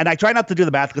 and I try not to do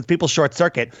the math because people short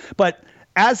circuit, but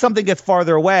as something gets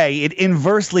farther away, it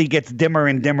inversely gets dimmer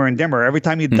and dimmer and dimmer. Every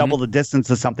time you double the distance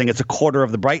of something, it's 1/4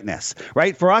 of the brightness,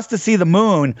 right? For us to see the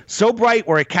moon so bright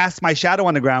where it casts my shadow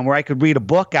on the ground, where I could read a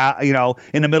book,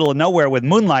 in the middle of nowhere with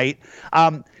moonlight,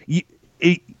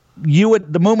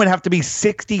 the moon would have to be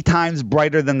 60 times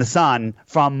brighter than the sun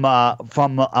from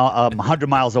 100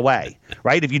 miles away,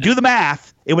 right? If you do the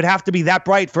math, it would have to be that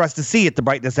bright for us to see it, the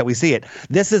brightness that we see it.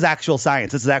 This is actual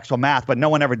science. This is actual math, but no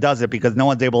one ever does it because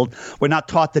we're not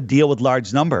taught to deal with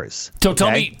large numbers. So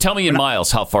tell me in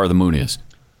miles how far the moon is.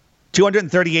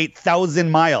 238,000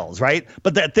 miles, right?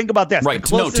 But think about this.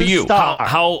 Right. No, to you.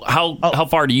 How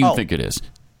far do you think it is?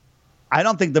 I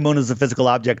don't think the moon is a physical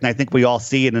object, and I think we all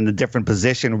see it in a different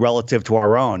position relative to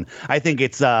our own. I think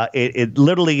it's it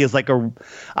literally is like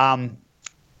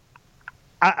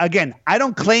again, I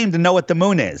don't claim to know what the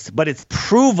moon is, but it's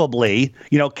provably,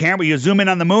 camera, you zoom in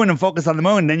on the moon and focus on the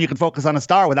moon, and then you can focus on a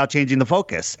star without changing the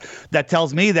focus. That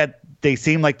tells me that they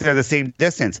seem like they're the same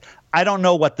distance. I don't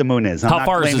know what the moon is. How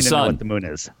far is the sun? Know what the moon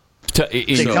is.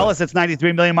 They tell us it's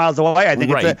 93 million miles away. I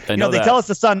think they tell us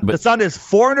the sun is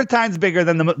 400 times bigger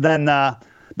than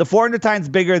the 400 times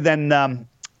bigger than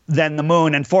the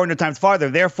moon and 400 times farther.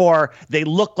 Therefore, they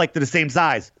look like they're the same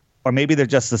size. Or maybe they're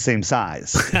just the same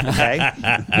size. Okay.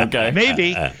 Okay.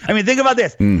 Maybe. I mean, think about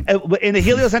this. In the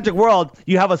heliocentric world,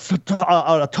 you have a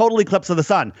total eclipse of the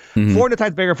sun. 400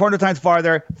 times bigger, 400 times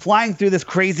farther, flying through this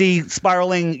crazy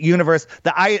spiraling universe.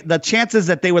 The chances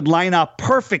that they would line up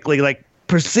perfectly, like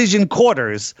precision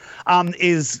quarters,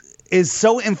 is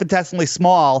so infinitesimally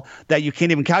small that you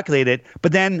can't even calculate it.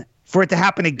 But then for it to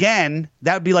happen again,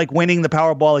 that would be like winning the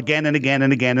Powerball again and again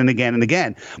and again and again and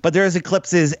again. But there's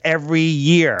eclipses every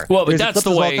year. Well, but that's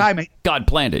the way God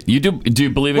planned it. You do you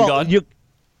believe in God?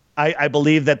 I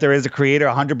believe that there is a creator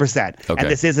 100%. Okay.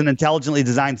 And this is an intelligently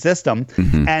designed system.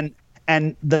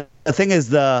 And the thing is,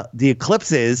 the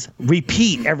eclipses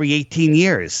repeat every 18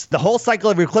 years. The whole cycle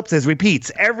of eclipses repeats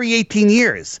every 18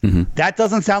 years. That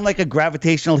doesn't sound like a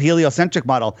gravitational heliocentric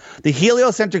model. The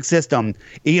heliocentric system,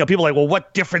 people are like, well,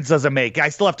 what difference does it make? I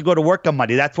still have to go to work on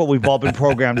Monday. That's what we've all been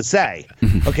programmed to say.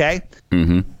 Okay?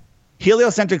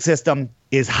 Heliocentric system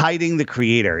is hiding the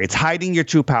creator. It's hiding your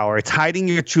true power. It's hiding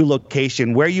your true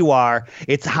location, where you are.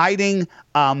 It's hiding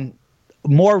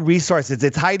more resources.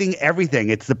 It's hiding everything.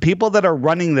 It's the people that are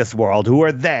running this world. Who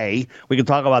are they? We can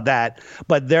talk about that.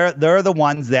 But they're the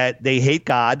ones that they hate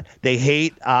God. They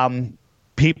hate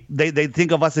They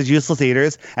think of us as useless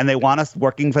eaters, and they want us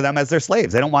working for them as their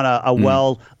slaves. They don't want a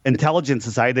well-intelligent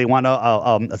society. They want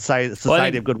a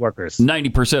society of good workers.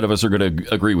 90% of us are going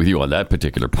to agree with you on that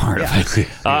particular part of it.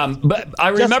 But I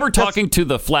remember talking to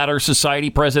the Flat Earth Society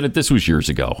president. This was years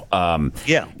ago.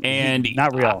 And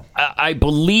not real. I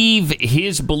believe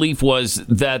his belief was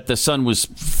that the sun was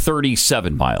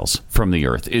 37 miles from the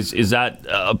Earth. Is that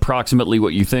approximately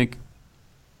what you think?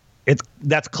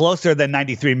 That's closer than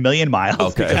 93 million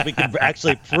miles because we can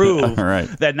actually prove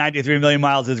that 93 million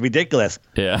miles is ridiculous.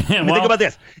 Yeah. Think about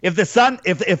this: if the sun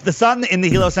in the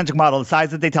heliocentric model, the size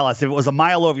that they tell us, if it was a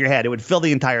mile over your head, it would fill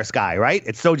the entire sky. Right?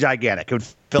 It's so gigantic, it would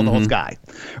fill the whole sky.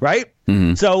 Right?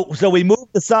 So we move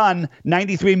the sun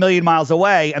 93 million miles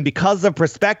away, and because of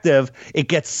perspective, it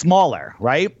gets smaller.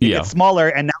 Right? It gets smaller,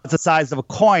 and now it's the size of a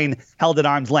coin held at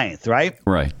arm's length. Right?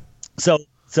 Right. So.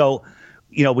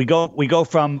 We go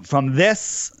from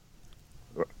this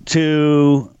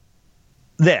to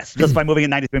this just by moving it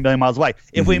 93 million miles away.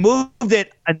 If we moved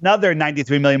it another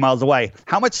 93 million miles away,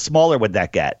 how much smaller would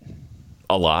that get?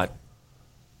 A lot.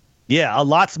 Yeah, a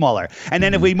lot smaller. And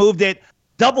then if we moved it,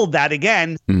 doubled that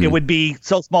again, it would be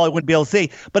so small it wouldn't be able to see.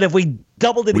 But if we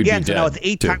doubled it again, so now it's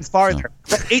 8 times farther.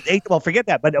 So. Well, forget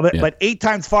that. But 8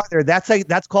 times farther,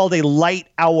 that's called a light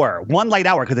hour. 1 light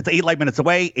hour, because it's 8 light minutes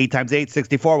away. 8 times 8,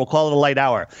 64. We'll call it a light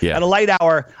hour. Yeah. At a light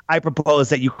hour, I propose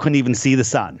that you couldn't even see the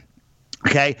sun.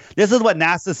 Okay? This is what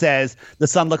NASA says the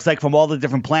sun looks like from all the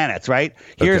different planets, right?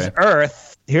 Here's Earth.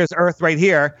 Here's Earth right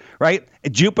here, right?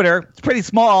 Jupiter, it's pretty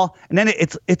small, and then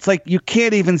it's like you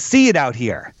can't even see it out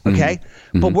here, okay?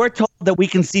 But we're told that we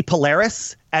can see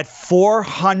Polaris at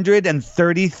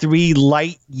 433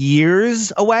 light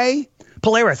years away.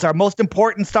 Polaris, our most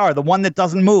important star, the one that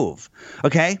doesn't move,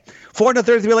 okay?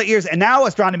 433 light years, and now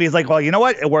astronomy is like, well, you know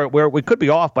what? We could be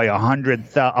off by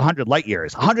 100 light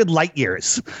years. 100 light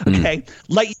years, okay?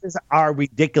 Light years are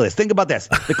ridiculous. Think about this: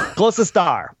 the closest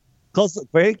star.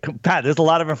 Pat, there's a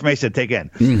lot of information to take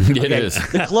in. It is.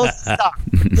 The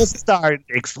closest star,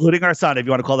 excluding our sun, if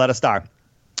you want to call that a star,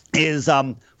 is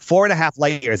 4.5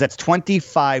 light years. That's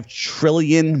 25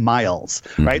 trillion miles,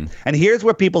 right? And here's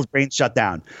where people's brains shut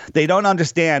down. They don't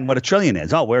understand what a trillion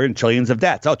is. Oh, we're in trillions of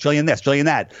debts. Oh, trillion this, trillion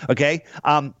that. Okay.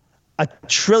 A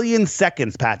trillion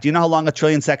seconds, Pat. Do you know how long a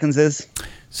trillion seconds is?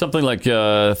 Something like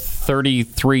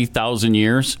 33,000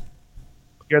 years.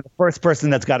 You're the first person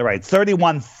that's got it right.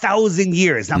 31,000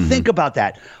 years. Now think about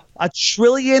that. A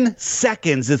trillion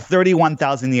seconds is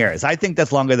 31,000 years. I think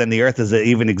that's longer than the Earth has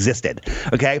even existed.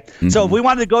 Okay? So if we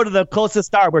wanted to go to the closest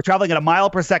star, we're traveling at a mile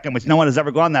per second, which no one has ever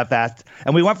gone that fast.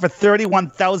 And we went for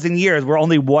 31,000 years. We're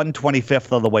only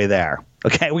 1/25th of the way there.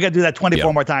 Okay? We got to do that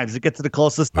 24 more times to get to the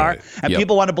closest star. And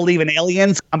people want to believe in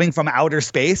aliens coming from outer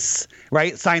space,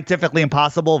 right? Scientifically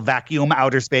impossible, vacuum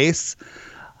outer space.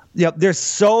 There's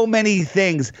so many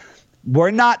things.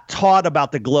 We're not taught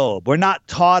about the globe. We're not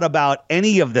taught about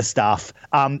any of this stuff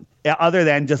other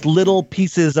than just little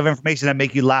pieces of information that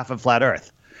make you laugh at flat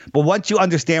Earth. But once you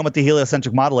understand what the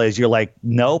heliocentric model is, you're like,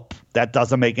 nope, that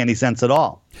doesn't make any sense at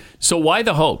all. So why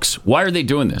the hoax? Why are they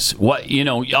doing this?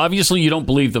 Obviously you don't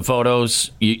believe the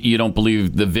photos. You don't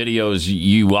believe the videos.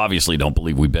 You obviously don't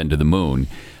believe we've been to the moon.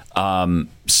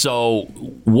 So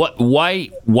why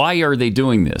are they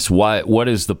doing this? What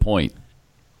is the point?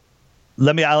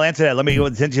 I'll answer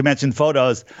that. Since you mentioned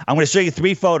photos, I'm going to show you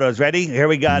 3 photos. Ready? Here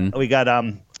we got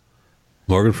Morgan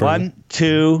Freeman. 1,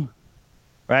 2,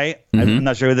 right? I'm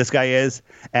not sure who this guy is,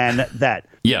 and that.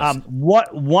 Yes.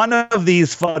 One of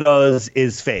these photos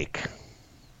is fake.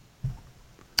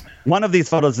 One of these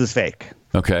photos is fake.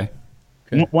 Okay.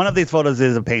 One of these photos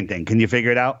is a painting. Can you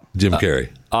figure it out? Jim Carrey.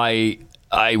 I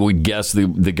would guess the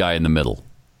guy in the middle.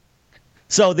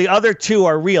 So the other 2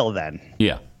 are real then?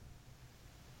 Yeah.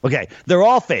 Okay. They're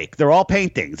all fake. They're all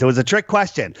paintings. It was a trick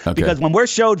question. Okay. Because when we're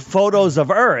showed photos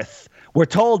of Earth, we're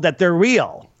told that they're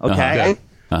real. Okay.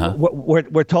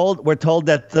 We're told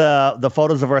that the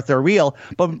photos of Earth are real,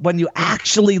 but when you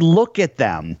actually look at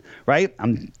them, right?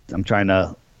 I'm trying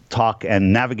to talk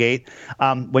and navigate.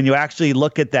 When you actually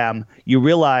look at them, you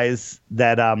realize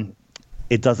that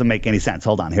it doesn't make any sense.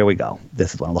 Hold on, here we go.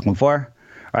 This is what I'm looking for.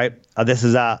 All right. This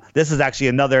is actually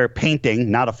another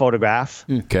painting, not a photograph.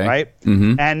 Okay. Right.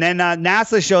 And then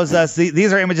NASA shows us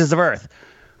these are images of Earth.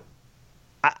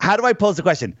 how do I pose the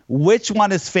question? Which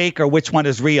one is fake or which one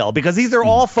is real? Because these are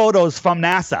all photos from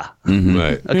NASA.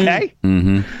 Right. Okay.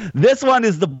 This one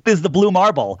is the blue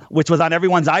marble, which was on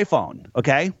everyone's iPhone.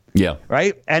 Okay. Yeah.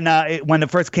 Right. And when it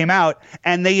first came out,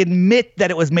 and they admit that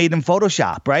it was made in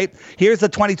Photoshop. Right. Here's the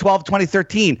 2012,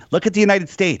 2013. Look at the United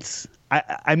States.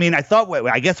 I mean, I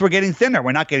guess we're getting thinner.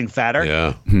 We're not getting fatter.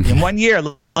 Yeah. In 1 year,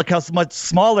 look how much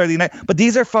smaller the United. But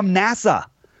these are from NASA,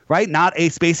 right? Not a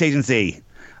space agency.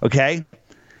 Okay.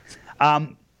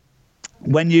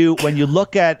 When you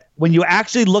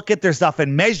actually look at their stuff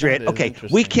and measure it, okay,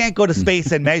 we can't go to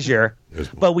space and measure,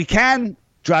 but we can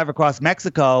drive across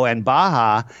Mexico and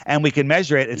Baja, and we can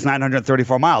measure it. It's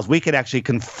 934 miles. We could actually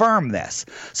confirm this.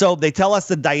 So they tell us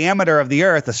the diameter of the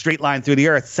Earth, a straight line through the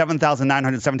Earth,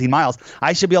 7,917 miles.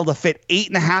 I should be able to fit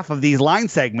 8.5 of these line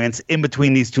segments in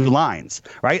between these two lines,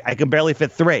 right? I can barely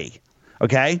fit 3,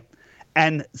 okay?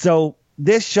 And so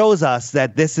this shows us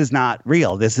that this is not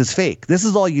real. This is fake. This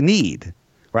is all you need,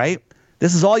 right?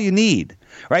 This is all you need,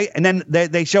 right? And then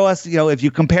they show us, if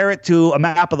you compare it to a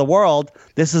map of the world,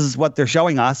 this is what they're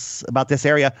showing us about this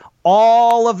area.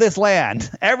 All of this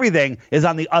land, everything is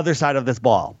on the other side of this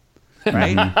ball,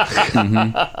 right?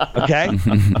 Okay?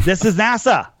 This is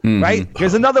NASA, right?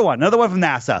 Here's another one from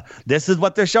NASA. This is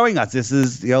what they're showing us. This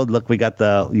is, look, we got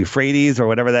the Euphrates or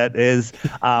whatever that is.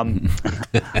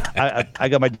 I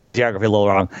got my geography a little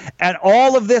wrong. And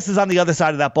all of this is on the other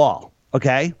side of that ball.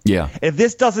 Okay. Yeah. If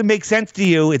this doesn't make sense to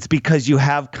you, it's because you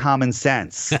have common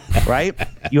sense, right?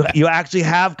 you actually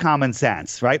have common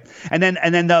sense, right? And then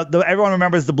everyone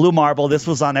remembers the blue marble. This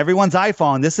was on everyone's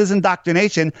iPhone. This is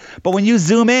indoctrination. But when you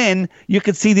zoom in, you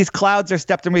can see these clouds are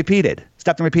stepped and repeated,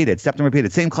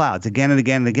 same clouds again and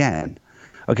again and again.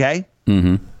 Okay.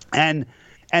 Mm-hmm.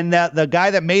 And the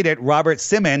guy that made it, Robert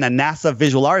Simon, a NASA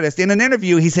visual artist, in an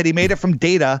interview, he said he made it from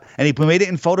data, and he made it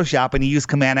in Photoshop, and he used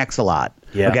Command X a lot.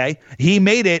 Yeah. Okay? He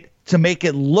made it to make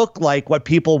it look like what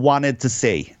people wanted to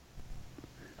see.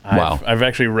 Wow. I've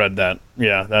actually read that.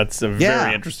 Yeah, that's a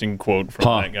very interesting quote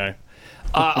from that guy.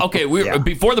 Okay,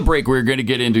 before the break, we were going to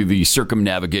get into the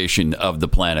circumnavigation of the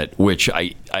planet, which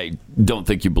I don't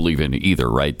think you believe in either,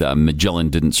 right? Magellan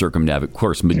didn't circumnavigate. Of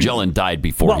course, Magellan died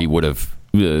before he would have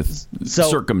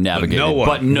circumnavigated,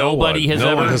 but nobody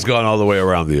has gone all the way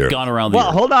around the Earth. Well,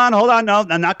 hold on. No,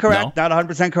 not correct. No? Not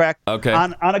 100% correct. Okay.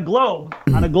 On a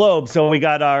globe. So we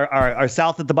got our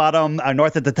south at the bottom, our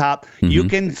north at the top. Mm-hmm. You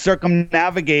can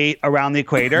circumnavigate around the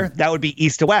equator. That would be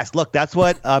east to west. Look, that's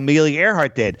what Amelia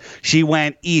Earhart did. She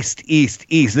went east.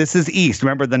 This is east.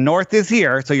 Remember, the north is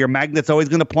here, so your magnet's always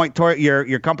going to point toward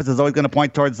your compass is always going to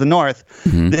point towards the north.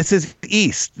 Mm-hmm. This is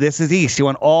east. She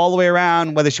went all the way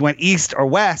around, whether she went east or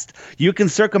west. You can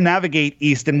circumnavigate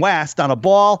east and west on a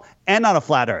ball and on a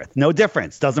flat Earth. No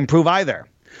difference. Doesn't prove either.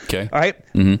 Okay. All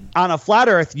right. Mm-hmm. On a flat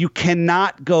Earth, you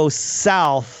cannot go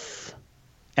south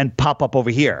and pop up over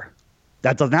here.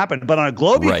 That doesn't happen. But on a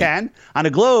globe, you can. On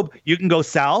a globe, you can go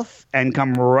south and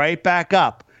come right back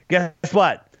up. Guess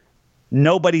what?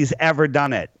 Nobody's ever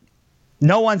done it.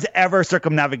 No one's ever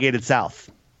circumnavigated south.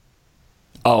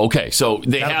 Oh, okay. So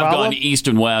they have gone east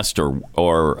and west, or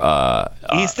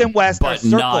east and west, but are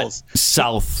circles. Not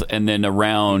south and then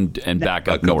around and back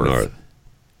up north.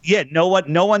 Yeah, no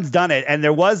one's done it. And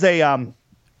there was a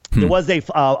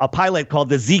pilot called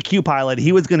the ZQ pilot.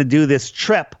 He was going to do this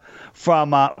trip from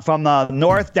the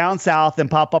north down south and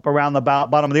pop up around the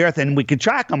bottom of the Earth, and we could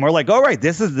track him. We're like, all right,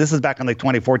 this is back in like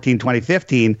 2014,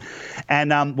 2015,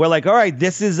 and we're like, all right,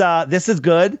 this is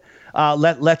good.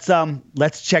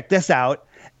 Let's check this out.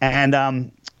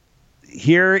 And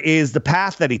here is the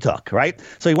path that he took, right?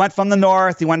 So he went from the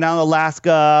north, he went down to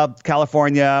Alaska,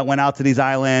 California, went out to these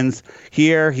islands,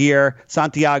 here,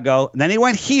 Santiago. And then he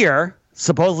went here,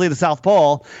 supposedly the South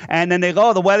Pole, and then they go,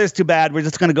 oh, the weather's too bad, we're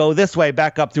just going to go this way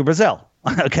back up through Brazil.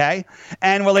 Okay?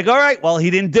 And we're like, all right, well,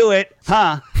 he didn't do it,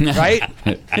 huh? Right?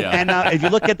 Yeah. And if you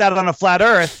look at that on a flat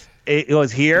Earth, it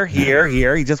was here.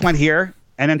 He just went here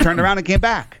and then turned around and came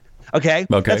back. Okay?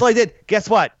 That's all he did. Guess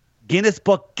what? Guinness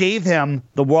Book gave him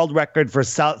the world record for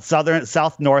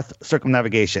south-north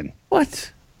circumnavigation. What?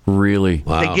 Really?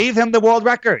 Wow. They gave him the world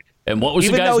record. And what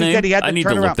was the guy's name? I need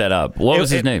to look that up. What was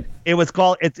his name? It was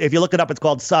called, if you look it up, it's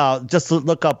called, just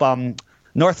look up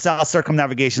North-South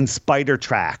Circumnavigation Spider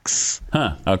Tracks.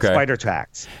 Huh, okay. Spider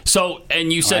Tracks. So,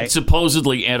 and you said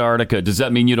supposedly Antarctica. Does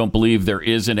that mean you don't believe there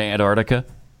is an Antarctica?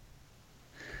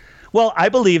 Well, I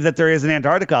believe that there is in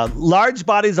Antarctica. Large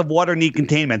bodies of water need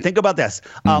containment. Think about this.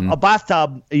 A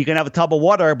bathtub, you can have a tub of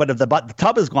water, but if the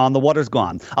tub is gone, the water's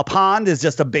gone. A pond is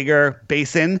just a bigger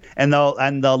basin, and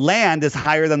the land is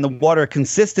higher than the water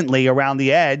consistently around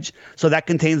the edge, so that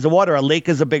contains the water. A lake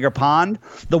is a bigger pond.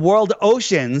 The world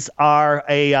oceans are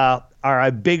just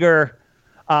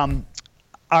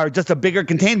a bigger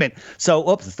containment. So,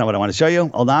 oops, that's not what I want to show you.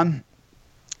 Hold on.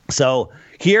 So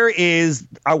here is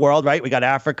our world, right? We got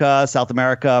Africa, South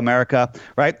America, America,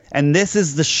 right? And this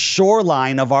is the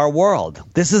shoreline of our world.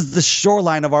 This is the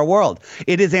shoreline of our world.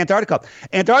 It is Antarctica.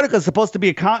 Antarctica is supposed to be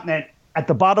a continent at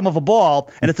the bottom of a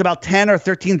ball, and it's about 10 or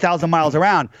 13,000 miles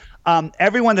around.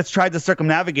 Everyone that's tried to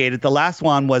circumnavigate it, the last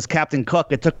one was Captain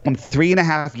Cook. It took him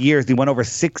 3.5 years. He went over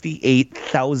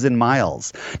 68,000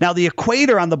 miles. Now, the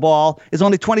equator on the ball is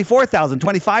only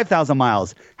 25,000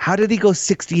 miles. How did he go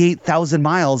 68,000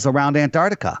 miles around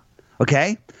Antarctica?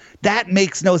 Okay? That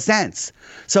makes no sense.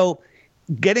 So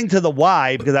getting to the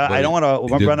why, because I don't want to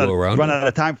run out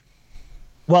of time.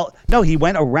 Well, no, he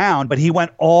went around, but he went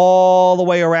all the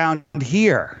way around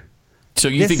here. So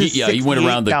you think he went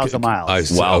around the 1,000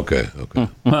 miles. Wow. Okay.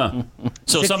 Huh.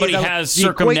 So somebody has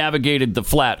circumnavigated the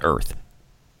flat Earth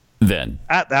then.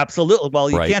 Absolutely.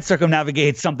 Well, you can't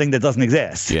circumnavigate something that doesn't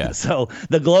exist. Yeah. So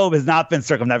the globe has not been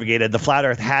circumnavigated. The flat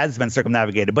Earth has been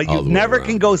circumnavigated, but you never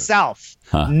can go south.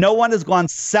 Huh. No one has gone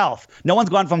south. No one's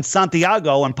gone from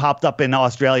Santiago and popped up in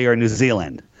Australia or New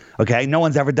Zealand. Okay. No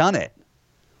one's ever done it.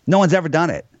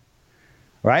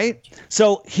 Right.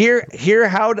 So here,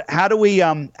 how do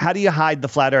you hide the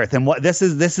flat Earth? And what this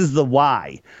is the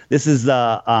why. This is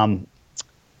the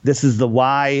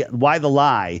why the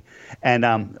lie. And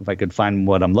if I could find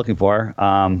what I'm looking for,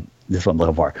 this is what I'm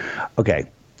looking for. Okay.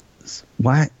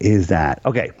 What is that?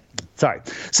 Okay. Sorry.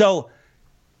 So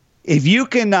if you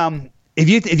can,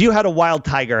 if you had a wild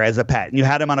tiger as a pet and you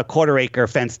had him on a 1/4 acre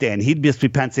fenced in, he'd just be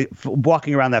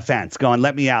walking around that fence going,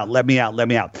 let me out.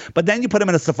 But then you put him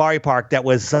in a safari park that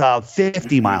was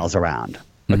 50 miles around.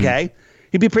 Okay.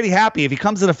 He'd be pretty happy. If he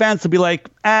comes to the fence, he'll be like,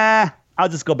 I'll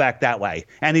just go back that way.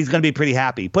 And he's going to be pretty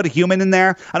happy. Put a human in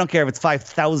there. I don't care if it's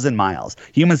 5,000 miles.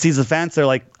 Human sees the fence. They're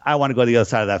like, I want to go to the other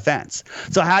side of that fence.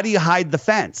 So how do you hide the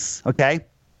fence? Okay.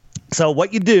 So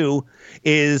what you do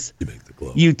is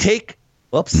you take,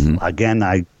 whoops, again,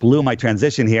 I blew my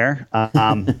transition here.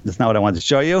 That's not what I wanted to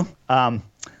show you.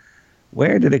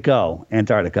 Where did it go?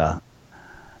 Antarctica.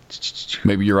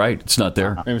 Maybe you're right. It's not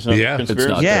there. Maybe it's not It's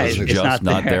not there. It's just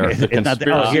not there. It's not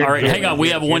there. All right, hang on. We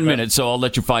have 1 minute, so I'll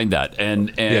let you find that,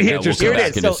 and we'll come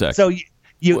back in a sec. So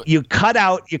you cut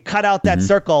out that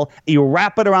circle, you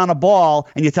wrap it around a ball,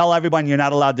 and you tell everyone you're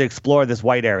not allowed to explore this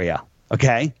white area.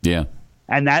 Okay? Yeah.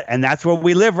 And that's where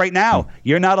we live right now.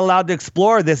 You're not allowed to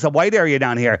explore this white area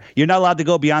down here. You're not allowed to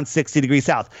go beyond 60 degrees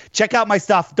south. Check out my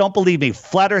stuff. Don't believe me.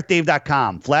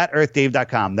 FlatEarthDave.com.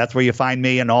 FlatEarthDave.com. That's where you find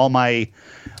me and all my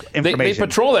information. They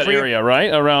patrol that area,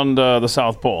 right? Around the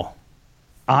South Pole.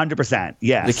 100%.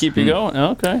 Yes. They keep you going?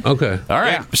 Okay. All right.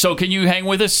 Yeah. So can you hang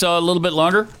with us a little bit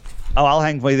longer? Oh, I'll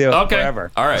hang with you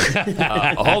forever. All right.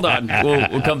 Hold on.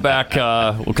 We'll come back.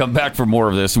 We'll come back for more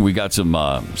of this, and we got some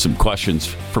questions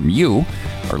from you,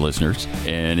 our listeners.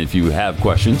 And if you have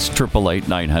questions,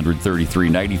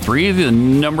 888-900-3393, the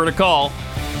number to call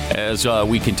as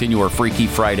we continue our Freaky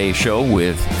Friday show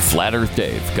with Flat Earth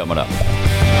Dave coming up.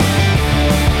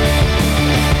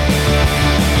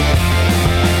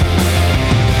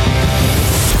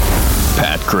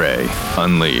 Pat Gray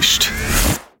Unleashed.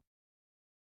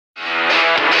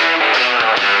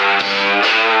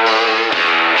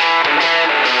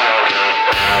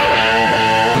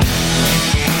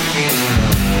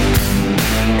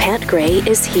 Pat Gray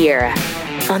is here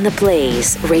on the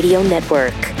Blaze Radio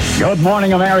Network. Good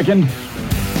morning, American.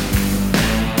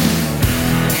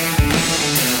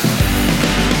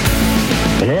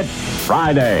 It's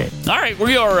Friday. All right,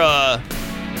 we are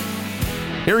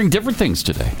hearing different things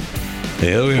today.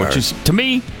 Yeah, we are. Which is, to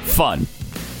me, fun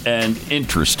and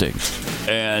interesting.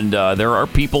 And there are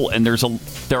people, and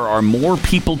there are more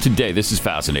people today. This is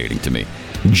fascinating to me.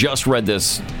 Just read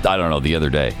this, I don't know, the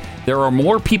other day. There are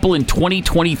more people in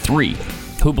 2023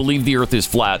 who believe the Earth is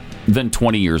flat than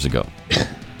 20 years ago.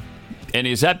 And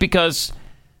is that because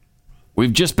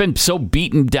we've just been so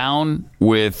beaten down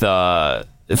with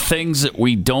things that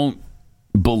we don't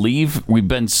believe? We've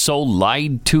been so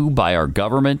lied to by our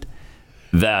government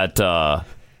that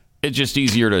it's just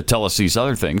easier to tell us these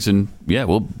other things, and yeah,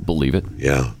 we'll believe it.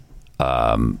 Yeah.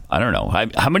 I don't know.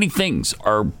 How many things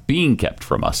are being kept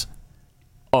from us?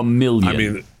 A million. I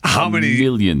mean, how many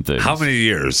million things? How many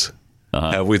years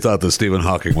have we thought that Stephen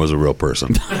Hawking was a real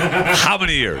person? How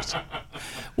many years?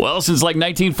 Well, since like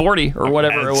 1940 or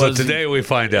whatever it was. So today we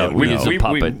find out.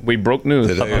 We broke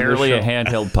news. Apparently a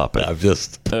handheld puppet.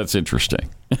 That's interesting.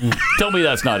 Tell me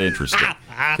that's not interesting,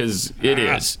 because it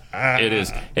is. It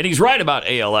is. And he's right about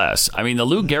ALS. I mean, the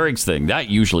Lou Gehrig's thing, that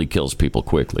usually kills people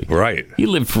quickly. Right. He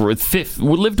lived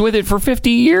with it for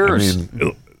 50 years. I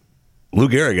mean, Lou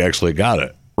Gehrig actually got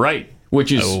it. Right.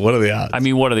 Which is... what are the odds? I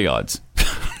mean, what are the odds?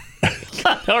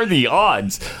 What are the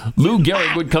odds? Lou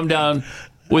Gehrig would come down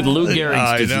with Lou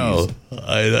Gehrig's disease.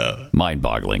 I know.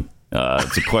 Mind-boggling.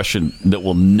 It's a question that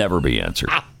will never be answered.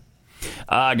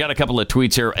 I got a couple of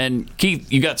tweets here. And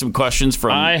Keith, you got some questions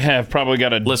from I have probably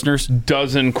got a listeners?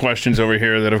 dozen questions over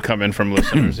here that have come in from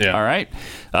listeners. Yeah. All right.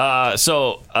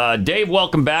 So Dave,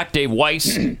 welcome back. Dave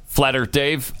Weiss, Flat Earth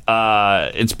Dave.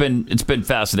 It's been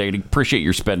fascinating. Appreciate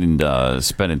your spending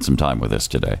some time with us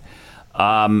today.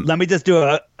 Let me just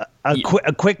do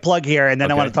a quick plug here, and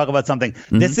then I want to talk about something.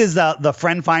 Mm-hmm. This is the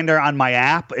friend finder on my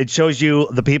app. It shows you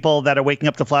the people that are waking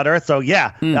up to flat Earth. So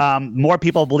more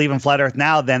people believe in flat Earth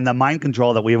now than the mind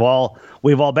control that we've all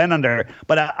been under.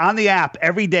 But on the app,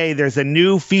 every day there's a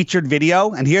new featured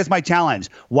video, and here's my challenge: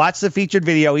 watch the featured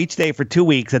video each day for 2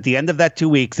 weeks. At the end of that 2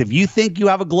 weeks, if you think you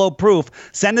have a globe proof,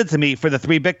 send it to me for the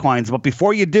 3 Bitcoins. But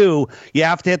before you do, you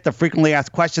have to hit the frequently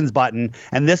asked questions button,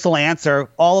 and this will answer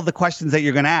all of the questions that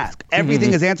you're going to ask.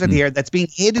 Everything is answered here that's being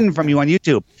hidden from you on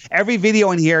YouTube. Every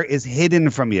video in here is hidden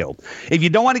from you. If you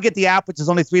don't want to get the app, which is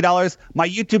only $3, my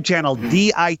YouTube channel,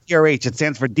 DITRH, it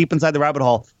stands for Deep Inside the Rabbit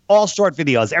Hole, all short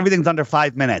videos. Everything's under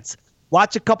 5 minutes.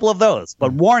 Watch a couple of those.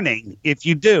 But warning, if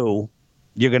you do,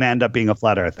 you're going to end up being a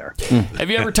flat earther. Have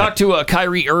you ever talked to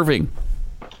Kyrie Irving?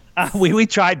 We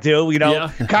tried to,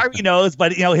 Kyrie knows,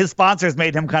 but his sponsors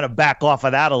made him kind of back off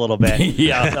of that a little bit.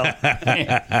 Yeah,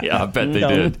 I bet they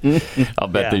did. I'll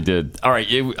bet they did. All right,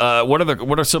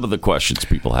 what are some of the questions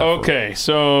people have? Okay,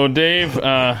 so Dave,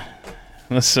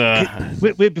 let's.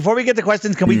 Before we get to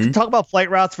questions, can we talk about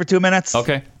flight routes for 2 minutes?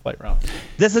 Okay, flight routes.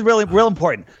 This is real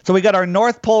important. So we got our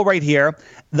North Pole right here.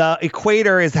 The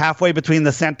equator is halfway between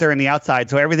the center and the outside.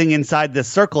 So everything inside this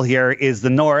circle here is the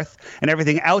north, and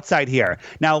everything outside here.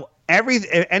 Now,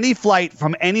 any flight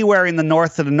from anywhere in the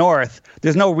north to the north,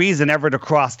 there's no reason ever to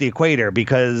cross the equator,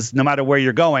 because no matter where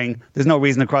you're going, there's no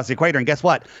reason to cross the equator. And guess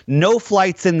what? No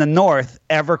flights in the north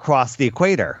ever cross the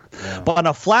equator. Yeah. But on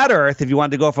a flat Earth, if you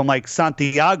wanted to go from like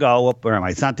Santiago to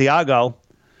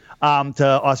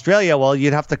Australia, well,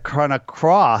 you'd have to kind of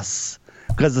cross,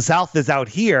 because the south is out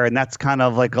here, and that's kind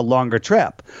of like a longer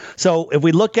trip. So if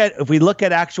we look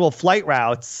at actual flight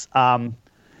routes,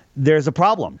 there's a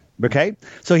problem. Okay,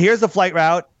 so here's a flight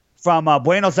route from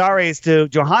Buenos Aires to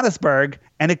Johannesburg,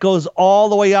 and it goes all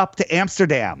the way up to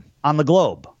Amsterdam on the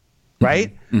globe,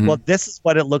 right? Mm-hmm. Well, this is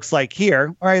what it looks like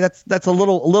here. All right, that's a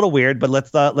little weird, but let's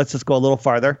just go a little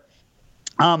farther.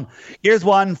 Here's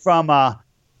one from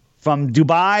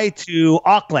Dubai to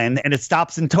Auckland, and it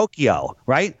stops in Tokyo,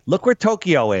 right? Look where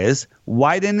Tokyo is.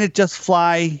 Why didn't it just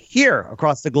fly here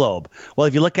across the globe? Well,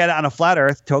 if you look at it on a flat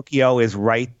Earth, Tokyo is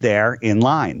right there in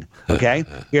line, okay?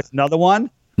 Here's another one,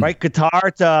 right?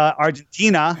 Qatar to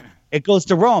Argentina, it goes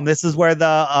to Rome. This is where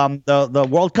the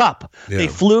World Cup. Yeah. They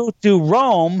flew to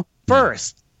Rome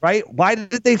first, right? Why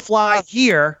did they fly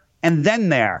here and then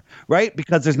there, right?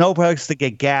 Because there's no place to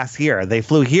get gas here. They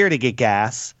flew here to get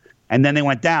gas, and then they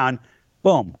went down,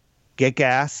 boom, get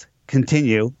gas,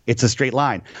 continue. It's a straight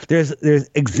line. There's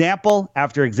example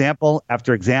after example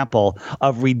after example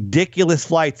of ridiculous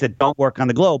flights that don't work on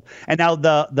the globe. And now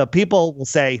the people will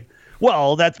say,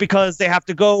 well, that's because they have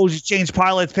to go change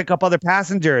pilots, pick up other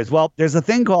passengers. Well, there's a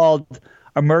thing called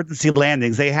emergency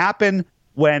landings. They happen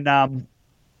when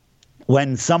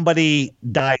somebody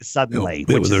dies suddenly.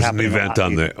 There's an event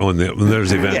on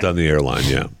the airline.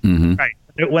 Yeah. Mm-hmm. Right.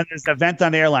 When there's an event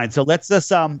on the airline. So let's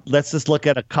just look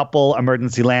at a couple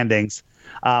emergency landings.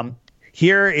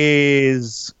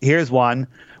 Here's one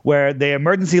where they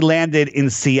emergency landed in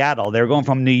Seattle. They were going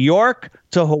from New York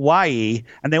to Hawaii,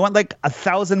 and they went like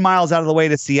 1,000 miles out of the way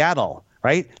to Seattle.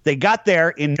 Right? They got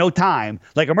there in no time.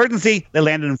 Like emergency, they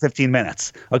landed in 15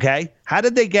 minutes. Okay.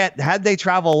 How'd they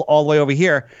travel all the way over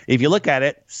here? If you look at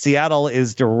it, Seattle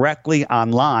is directly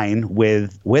online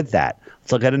with that.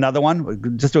 Let's look at another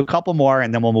one. Just do a couple more,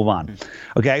 and then we'll move on.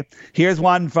 Okay. Here's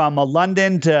one from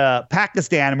London to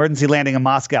Pakistan, emergency landing in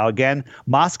Moscow. Again,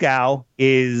 Moscow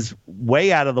is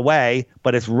way out of the way,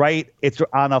 but it's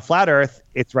on a flat Earth.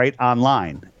 It's right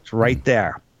online. It's right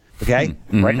there. Okay.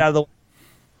 Mm-hmm. Right out of the way.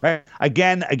 Right.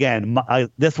 Again,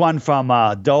 this one from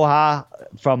Doha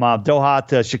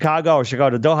to Chicago, or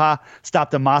Chicago to Doha,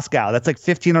 stopped in Moscow. That's like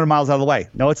 1,500 miles out of the way.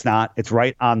 No, it's not. It's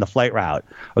right on the flight route.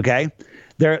 Okay.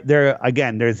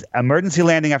 There's emergency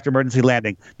landing after emergency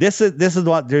landing. This is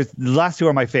what the last two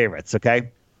are my favorites. Okay,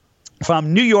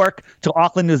 from New York to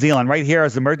Auckland, New Zealand. Right here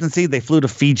as emergency, they flew to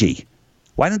Fiji.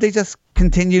 Why didn't they just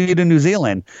continue to New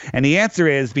Zealand? And the answer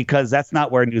is because that's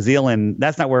not where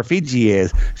Fiji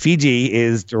is. Fiji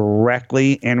is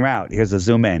directly en route. Here's a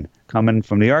zoom in. Coming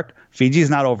from New York, Fiji is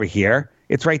not over here.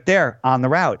 It's right there on the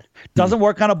route. Doesn't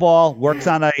work on a ball, works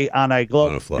on a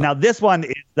globe. Now this one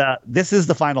is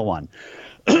the final one.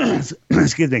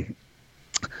 Excuse me.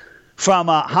 From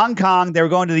Hong Kong, they were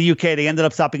going to the UK. They ended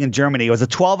up stopping in Germany. It was a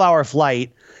 12-hour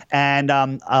flight, and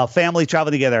a family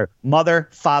traveled together. Mother,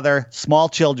 father, small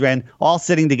children, all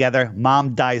sitting together.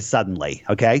 Mom dies suddenly,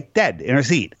 okay? Dead in her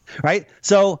seat, right?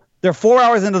 So they're 4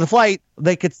 hours into the flight.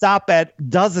 They could stop at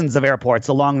dozens of airports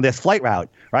along this flight route,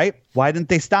 right? Why didn't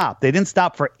they stop? They didn't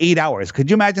stop for 8 hours. Could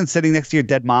you imagine sitting next to your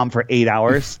dead mom for 8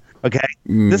 hours? Okay,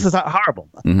 This is horrible.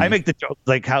 I make the joke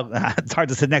like how it's hard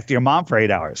to sit next to your mom for 8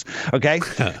 hours. Okay,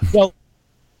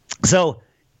 so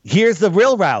here's the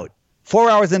real route.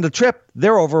 4 hours into the trip,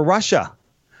 they're over Russia.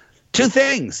 Two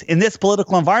things in this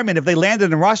political environment: if they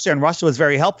landed in Russia and Russia was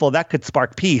very helpful, that could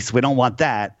spark peace. We don't want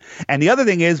that. And the other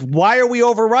thing is, why are we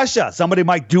over Russia? Somebody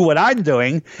might do what I'm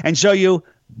doing and show you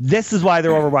this is why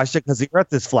they're over Russia, because the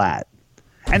Earth is flat.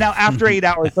 And now after 8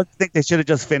 hours, don't you think they should have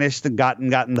just finished and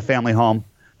gotten the family home?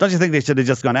 Don't you think they should have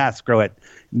just gone, screw it?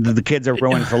 The kids are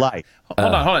ruined for life.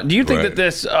 Hold on. Do you think that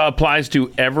this applies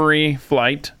to every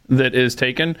flight that is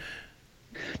taken?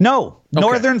 No. Okay.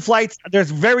 Northern flights,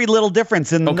 there's very little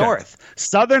difference in the north.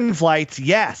 Southern flights,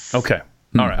 yes. Okay.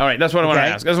 All right. That's what I want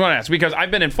to ask. Because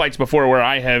I've been in flights before where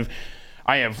I have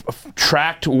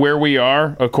tracked where we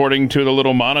are according to the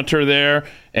little monitor there.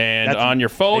 And on your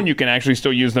phone, you can actually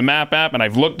still use the map app. And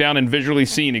I've looked down and visually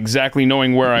seen exactly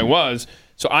knowing where I was.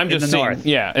 So I'm just saying, north.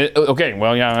 Okay.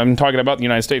 Well, yeah, I'm talking about the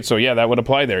United States. So yeah, that would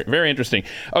apply there. Very interesting.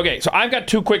 Okay. So I've got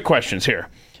two quick questions here.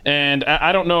 And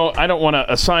I don't know. I don't want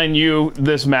to assign you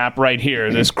this map right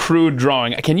here, this crude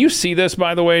drawing. Can you see this,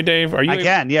 by the way, Dave? Are you? I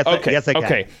can. Yes. Okay. Yes, I can.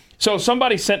 Okay. So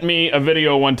somebody sent me a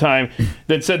video one time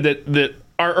that said that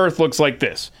our Earth looks like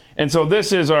this. And so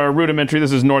this is our rudimentary.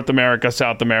 This is North America,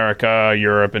 South America,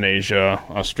 Europe, and Asia,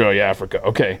 Australia, Africa.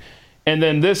 Okay. And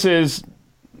then this is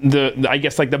I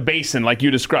guess like the basin, like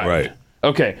you described. Right.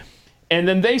 Okay. And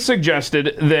then they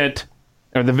suggested that,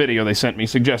 or the video they sent me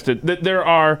suggested that there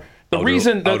are.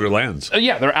 Outer lands.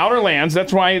 They're outer lands.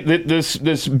 That's why this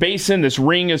basin, this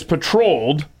ring is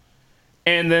patrolled,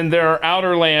 and then there are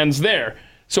outer lands there.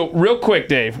 So real quick,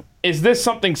 Dave, is this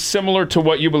something similar to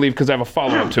what you believe? Because I have a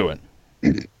follow-up to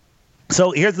it.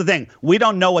 So here's the thing. We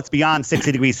don't know what's beyond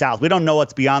 60 degrees south. We don't know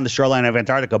what's beyond the shoreline of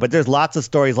Antarctica, but there's lots of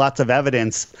stories, lots of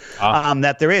evidence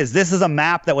that there is. This is a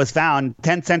map that was found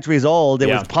 10 centuries old. It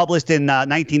was published in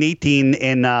 1918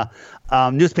 in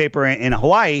newspaper in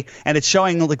Hawaii, and it's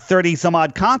showing like 30 some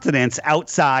odd continents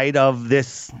outside of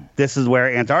this. This is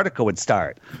where Antarctica would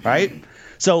start, right?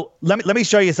 So let me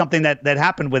show you something that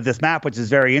happened with this map, which is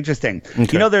very interesting.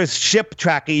 Okay. You know, there's ship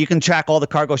tracking. You can track all the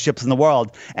cargo ships in the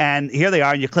world, and here they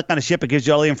are. And you click on a ship, it gives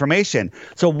you all the information.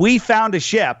 So we found a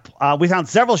ship. We found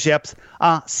several ships.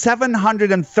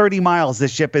 730 miles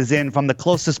this ship is in from the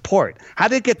closest port. How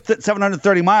did it get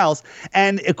 730 miles?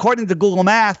 And according to Google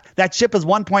Math, that ship is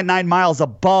 1.9 miles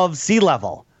above sea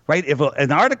level, right? If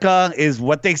Antarctica is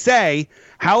what they say,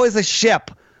 how is a ship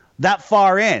that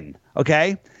far in?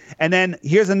 Okay. And then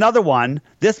here's another one.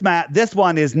 This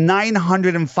one is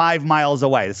 905 miles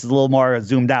away. This is a little more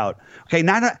zoomed out. Okay,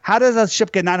 how does a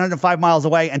ship get 905 miles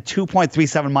away and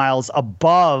 2.37 miles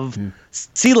above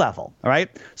sea level? All right.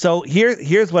 So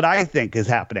here's what I think is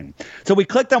happening. So we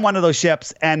clicked on one of those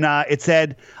ships, and it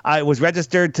said it was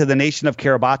registered to the nation of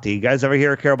Kiribati. You guys ever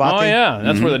hear of Kiribati? Oh yeah,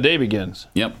 that's where the day begins.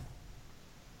 Yep.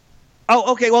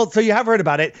 Oh, okay. Well, so you have heard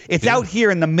about it. It's out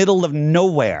here in the middle of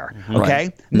nowhere. Okay,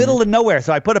 right. Middle of nowhere.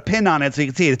 So I put a pin on it so you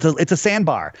can see it. It's a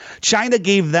sandbar. China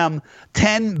gave them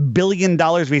 $10 billion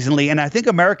recently, and I think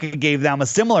America gave them a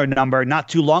similar number not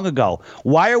too long ago.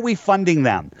 Why are we funding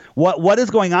them? What is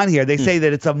going on here? They say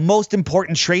that it's a most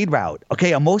important trade route.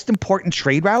 Okay, a most important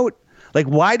trade route. Like,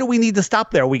 why do we need to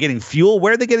stop there? Are we getting fuel?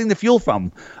 Where are they getting the fuel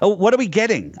from? What are we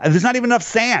getting? There's not even enough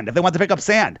sand if they want to pick up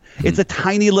sand. It's a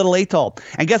tiny little atoll.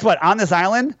 And guess what? On this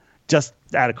island, just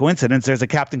out of coincidence, there's a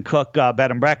Captain Cook bed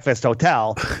and breakfast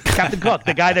hotel. Captain Cook,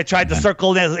 the guy that tried to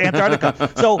circle Antarctica.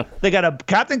 So they got a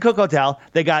Captain Cook hotel.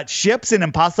 They got ships in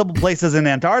impossible places in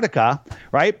Antarctica,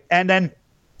 right? And then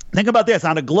think about this.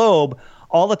 On a globe,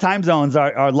 all the time zones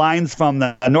are lines from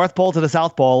the North Pole to the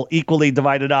South Pole, equally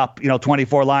divided up,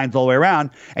 24 lines all the way around.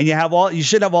 And you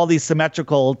should have all these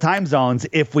symmetrical time zones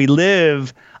if we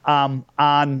live on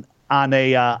on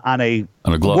a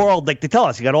globe. world like they tell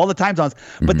us. You got all the time zones,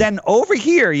 but then over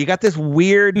here you got this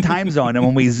weird time zone, and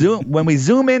when we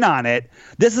zoom in on it,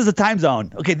 this is a time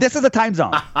zone. Okay, this is a time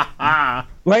zone,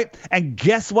 right? And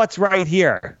guess what's right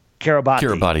here?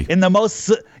 Kiribati. In the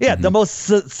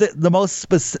most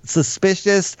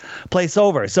suspicious place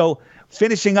over. So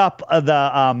finishing up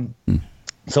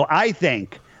so I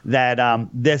think that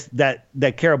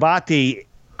that Kiribati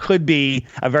could be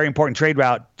a very important trade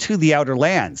route to the outer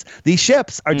lands. These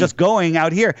ships are just going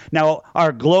out here. Now,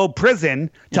 our globe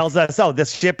prison tells us, oh,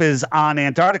 this ship is on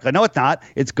Antarctica. No, it's not.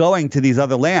 It's going to these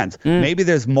other lands. Maybe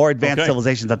there's more advanced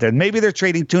civilizations out there. Maybe they're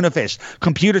trading tuna fish,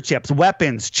 computer chips,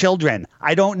 weapons, children.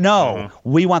 I don't know.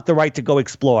 We want the right to go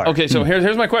explore. Okay, so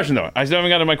here's my question, though. I still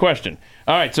haven't got to my question.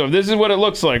 All right, so if this is what it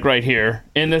looks like right here,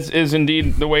 and this is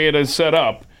indeed the way it is set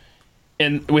up,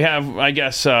 and we have, I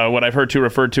guess, what I've heard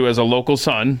referred to as a local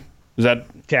sun. Is that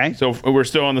okay? So we're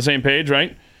still on the same page,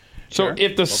 right? Sure. So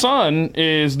if the sun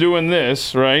is doing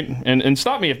this, right? And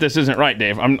stop me if this isn't right,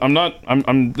 Dave. I'm not.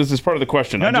 This is part of the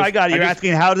question. No, I got it. You're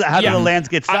asking how do the lands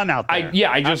get sun out there?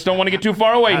 I just don't want to get too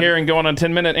far away here and go on a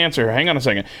 10-minute answer. Hang on a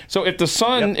second. So if the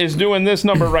sun is doing this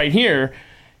number right here,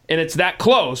 and it's that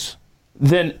close,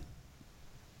 then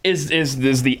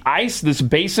Is the ice, this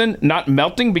basin, not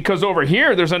melting? Because over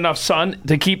here, there's enough sun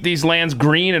to keep these lands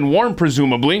green and warm,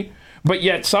 presumably. But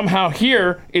yet, somehow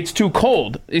here, it's too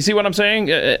cold. You see what I'm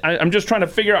saying? I'm just trying to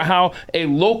figure out how a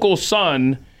local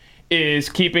sun is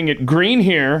keeping it green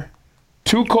here,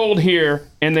 too cold here,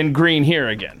 and then green here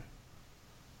again.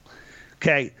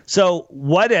 Okay, so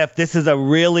what if this is a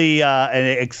really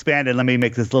expanded, let me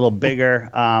make this a little bigger.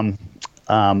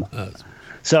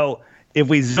 So if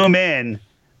we zoom in,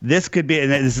 this could be,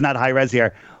 and this is not high res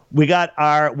here.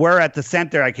 We're at the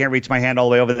center. I can't reach my hand all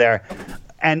the way over there.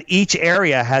 And each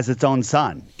area has its own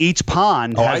sun. Each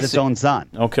pond has its own sun.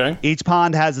 Okay. Each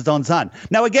pond has its own sun.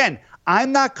 Now, again,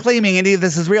 I'm not claiming any of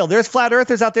this is real. There's flat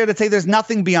earthers out there that say there's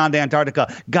nothing beyond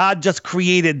Antarctica. God just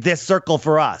created this circle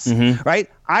for us, right?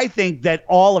 I think that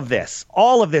all of this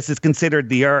is considered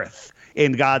the earth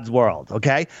in God's world,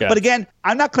 okay? Yeah. But again,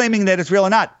 I'm not claiming that it's real or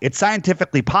not. It's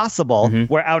scientifically possible,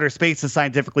 where outer space is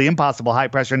scientifically impossible, high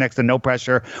pressure next to no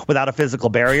pressure without a physical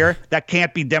barrier. That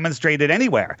can't be demonstrated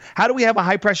anywhere. How do we have a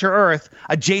high pressure Earth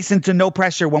adjacent to no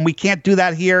pressure when we can't do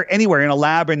that here anywhere in a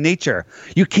lab or in nature?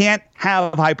 You can't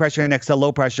have high pressure next to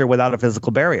low pressure without a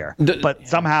physical barrier. But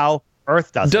somehow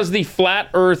Earth does. Does the flat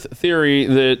Earth theory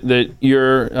that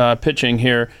you're pitching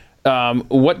here,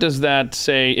 what does that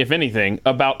say, if anything,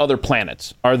 about other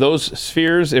planets? Are those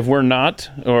spheres, if we're not,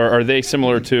 or are they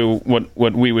similar to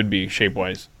what we would be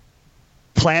shape-wise?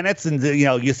 Planets, and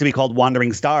used to be called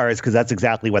wandering stars, because that's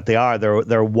exactly what they are.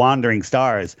 They're wandering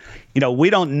stars.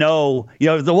 We don't know.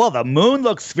 The moon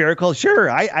looks spherical. Sure,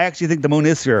 I actually think the moon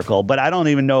is spherical, but I don't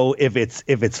even know if it's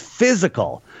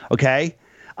physical. Okay,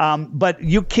 but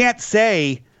you can't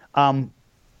say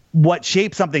what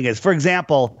shape something is. For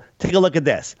example, take a look at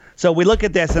this. So we look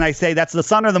at this and I say, that's the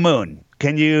sun or the moon.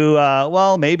 Can you,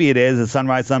 well, maybe it is a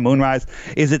sunrise, sun, moonrise.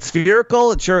 Is it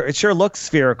spherical? It sure looks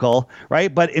spherical,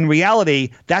 right? But in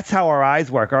reality, that's how our eyes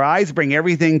work. Our eyes bring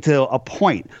everything to a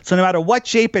point. So no matter what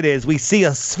shape it is, we see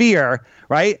a sphere,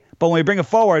 right? But when we bring it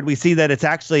forward, we see that it's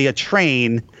actually a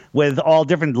train with all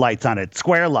different lights on it,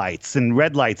 square lights and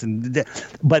red lights.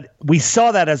 But we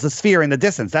saw that as a sphere in the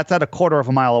distance. That's at a quarter of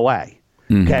a mile away.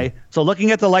 Okay, so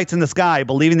looking at the lights in the sky,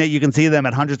 believing that you can see them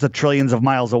at hundreds of trillions of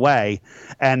miles away,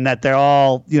 and that they're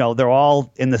all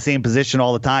in the same position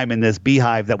all the time in this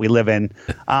beehive that we live in,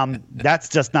 that's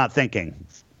just not thinking.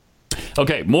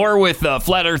 Okay, more with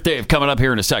Flat Earth Dave coming up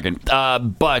here in a second.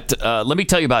 But let me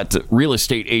tell you about Real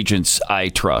Estate Agents I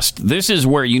Trust. This is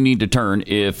where you need to turn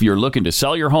if you're looking to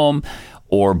sell your home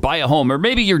or buy a home, or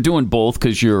maybe you're doing both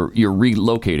because you're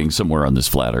relocating somewhere on this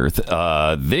flat earth.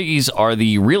 These are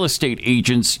the real estate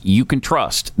agents you can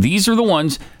trust. These are the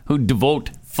ones who devote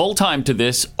full time to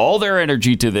this, all their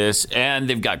energy to this, and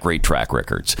they've got great track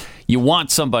records. You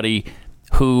want somebody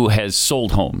who has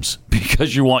sold homes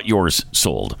because you want yours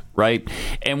sold, right?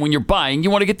 And when you're buying, you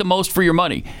want to get the most for your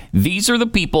money. These are the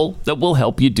people that will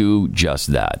help you do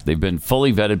just that. They've been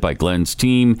fully vetted by Glenn's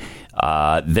team.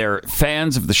 They're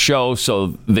fans of the show,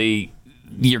 so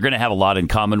you're going to have a lot in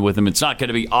common with them. It's not going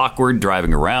to be awkward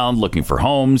driving around looking for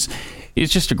homes.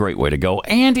 It's just a great way to go,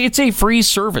 and it's a free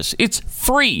service. It's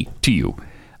free to you.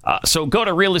 So go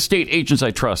to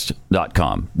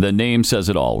realestateagentsitrust.com. The name says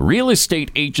it all.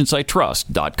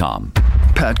 realestateagentsitrust.com.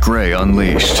 Pat Gray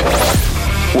Unleashed.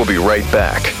 We'll be right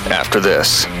back after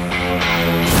this.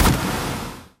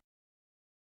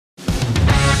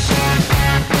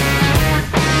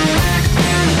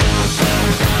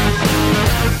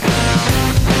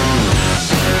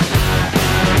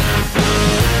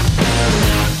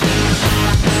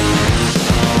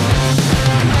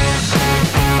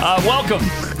 welcome.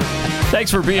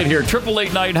 Thanks for being here.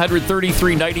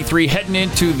 888-933-93, heading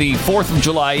into the 4th of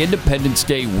July Independence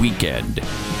Day weekend.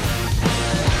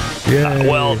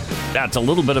 Well, that's a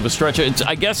little bit of a stretch.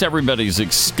 I guess everybody's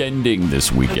extending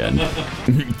this weekend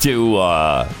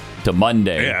to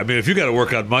Monday. Yeah, I mean, if you got to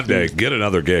work on Monday, get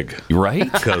another gig.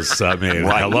 Right? Because, I mean,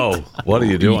 hello, what are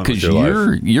you doing with your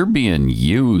life? You're being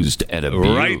used and abused.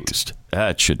 Right.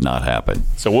 That should not happen.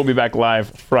 So we'll be back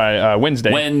live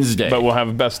Wednesday. Wednesday. But we'll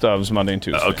have best ofs Monday and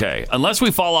Tuesday. Okay. Unless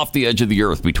we fall off the edge of the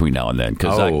earth between now and then,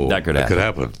 because that could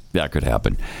happen. That could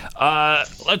happen.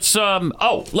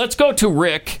 Let's go to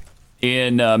Rick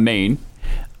in Maine.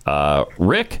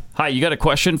 Rick, hi, you got a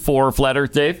question for Flat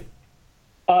Earth Dave?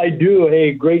 I do.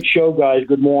 Hey, great show, guys.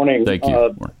 Good morning. Thank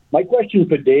you. My question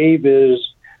for Dave is,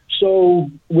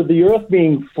 so with the Earth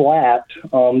being flat,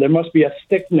 there must be a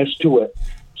thickness to it.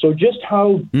 So just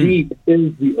how deep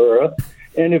is the Earth?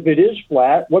 And if it is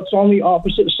flat, what's on the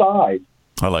opposite side?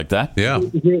 I like that. Yeah.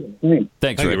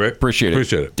 Thanks, Rick. Rick. Appreciate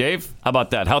it. Dave, how about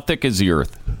that? How thick is the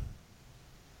Earth?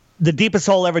 The deepest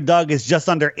hole ever dug is just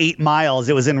under 8 miles.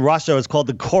 It was in Russia. It was called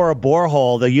the Kora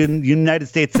borehole. The United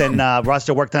States and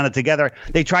Russia worked on it together.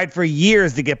 They tried for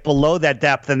years to get below that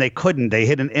depth, and they couldn't. They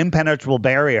hit an impenetrable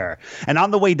barrier. And on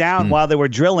the way down, while they were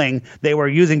drilling, they were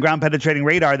using ground-penetrating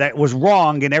radar that was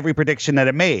wrong in every prediction that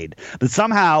it made. But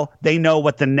somehow, they know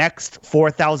what the next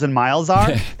 4,000 miles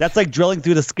are. That's like drilling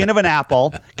through the skin of an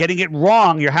apple, getting it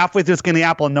wrong. You're halfway through the skin of the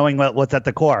apple and knowing what's at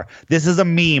the core. This is a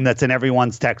meme that's in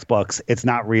everyone's textbooks. It's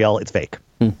not real. It's fake.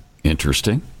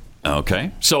 Interesting. Okay.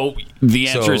 So the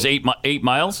answer is 8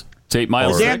 miles? It's 8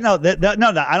 miles. No.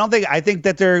 I don't think. I think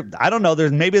that I don't know.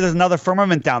 There's another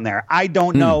firmament down there. I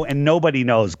don't know, and nobody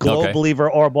knows. Globe believer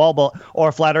or ball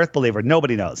or flat Earth believer.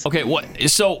 Nobody knows. Okay.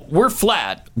 So we're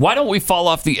flat. Why don't we fall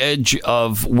off the edge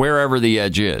of wherever the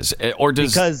edge is, or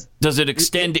does it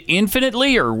extend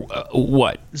infinitely, or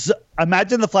what? So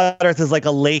imagine the flat Earth is like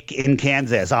a lake in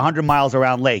Kansas, 100 miles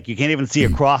around lake. You can't even see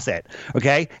across it.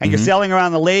 Okay, and you're sailing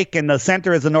around the lake, and the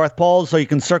center is the North Pole, so you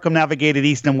can circumnavigate it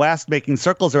east and west, making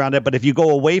circles around it. But if you go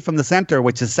away from the center,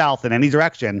 which is south in any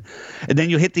direction, and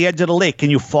then you hit the edge of the lake, can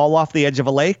you fall off the edge of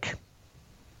a lake?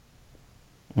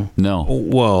 No.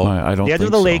 Well, I don't. The edge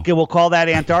of the lake, we'll call that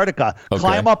Antarctica.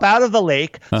 Climb up out of the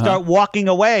lake, start walking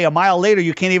away. A mile later,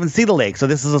 you can't even see the lake. So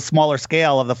this is a smaller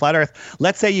scale of the flat Earth.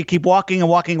 Let's say you keep walking and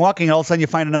walking, and all of a sudden you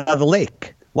find another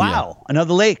lake. Wow,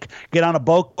 another lake. Get on a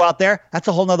boat, go out there. That's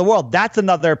a whole nother world. That's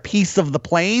another piece of the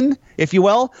plane, if you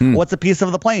will. What's a piece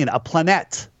of the plane? A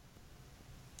planet.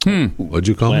 What'd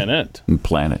you call it? Planet. A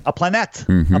planet. A planet.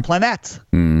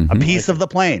 A piece of the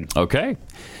plane. Okay.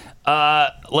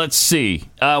 Let's see.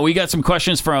 We got some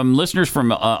questions from listeners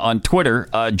from on Twitter.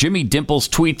 Jimmy Dimples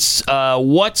tweets,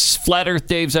 what's Flat Earth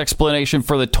Dave's explanation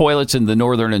for the toilets in the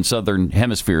northern and southern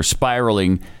hemisphere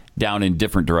spiraling down in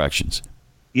different directions?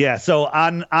 Yeah, so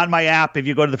on my app, if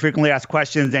you go to the frequently asked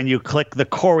questions and you click the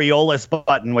Coriolis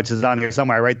button, which is on here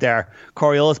somewhere right there,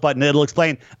 Coriolis button, it'll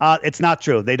explain. It's not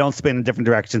true. They don't spin in different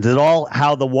directions. It's all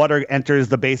how the water enters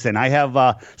the basin. I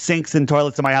have sinks and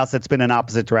toilets in my house that spin in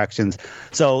opposite directions.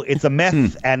 So it's a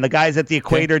myth, and the guys at the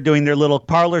equator doing their little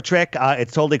parlor trick,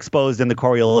 it's totally exposed in the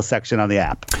Coriolis section on the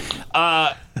app.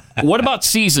 What about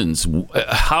seasons?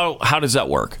 How does that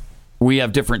work? We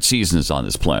have different seasons on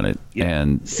this planet,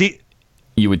 and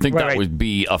you would think that would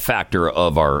be a factor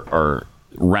of our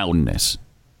roundness.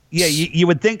 Yeah, you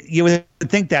would think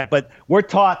that, but we're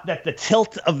taught that the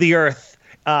tilt of the Earth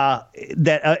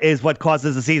is what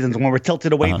causes the seasons when we're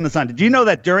tilted away from the sun. Did you know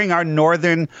that during our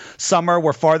northern summer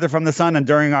we're farther from the sun, and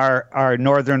during our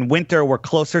northern winter we're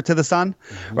closer to the sun,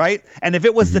 right? And if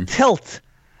it was the tilt,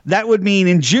 that would mean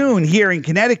in June here in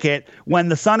Connecticut, when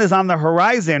the sun is on the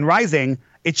horizon rising,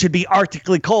 it should be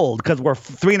arctically cold because we're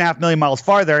 3.5 million miles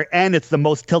farther, and it's the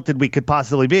most tilted we could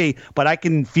possibly be. But I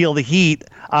can feel the heat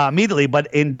immediately. But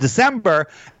in December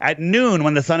at noon,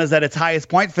 when the sun is at its highest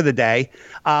point for the day,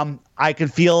 I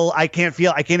can't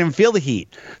even feel the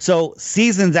heat. So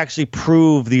seasons actually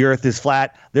prove the Earth is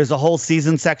flat. There's a whole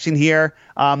season section here.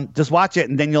 Just watch it,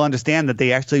 and then you'll understand that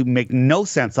they actually make no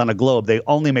sense on a globe. They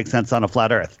only make sense on a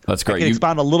flat Earth. That's great. I can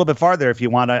expound a little bit farther if you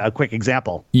want a quick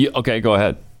example. Okay, go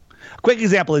ahead. Quick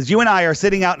example is you and I are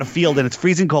sitting out in a field and it's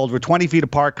freezing cold. We're 20 feet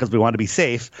apart because we want to be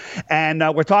safe. And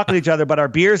we're talking to each other, but our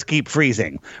beers keep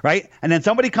freezing, right? And then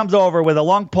somebody comes over with a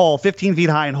long pole 15 feet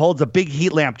high and holds a big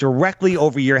heat lamp directly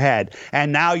over your head.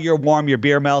 And now you're warm, your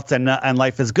beer melts, and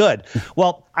life is good.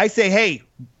 Well, I say, hey,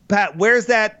 Pat, where's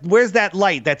that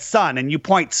light, that sun? And you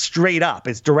point straight up.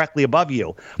 It's directly above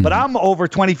you. But I'm over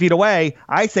 20 feet away.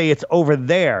 I say it's over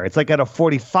there. It's like at a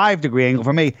 45-degree angle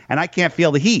for me, and I can't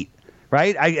feel the heat.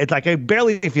 right? It's like I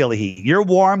barely feel the heat. You're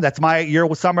warm. That's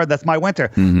your summer. That's my winter.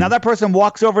 Now that person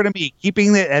walks over to me,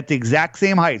 keeping it at the exact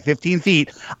same height, 15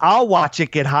 feet. I'll watch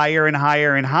it get higher and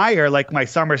higher and higher, like my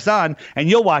summer sun, and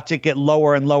you'll watch it get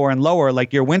lower and lower and lower,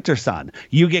 like your winter sun.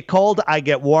 You get cold, I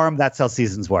get warm. That's how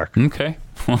seasons work. Okay.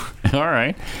 All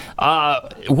right.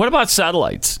 What about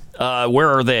satellites? Where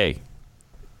are they?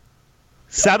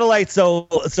 Satellites, so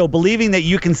believing that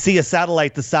you can see a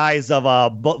satellite the size of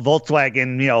a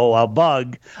Volkswagen, a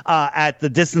Bug, at the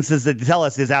distances that they tell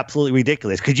us is absolutely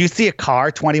ridiculous. Could you see a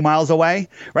car 20 miles away?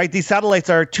 Right? These satellites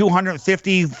are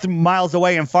 250 miles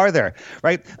away and farther.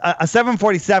 Right? A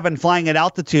 747 flying at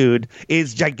altitude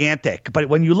is gigantic, but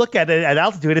when you look at it at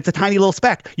altitude, it's a tiny little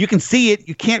speck. You can see it.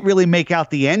 You can't really make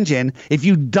out the engine. If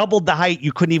you doubled the height,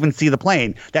 you couldn't even see the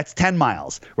plane. That's 10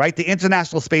 miles. Right? The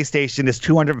International Space Station is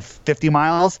 250 miles.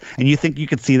 And you think you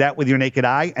could see that with your naked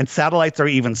eye? And satellites are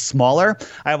even smaller.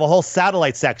 I have a whole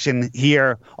satellite section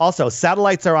here. Also,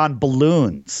 satellites are on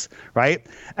balloons, right?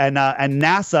 And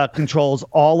NASA controls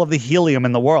all of the helium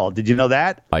in the world. Did you know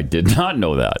that? I did not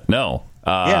know that. No.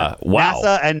 Yeah. Wow.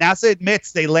 NASA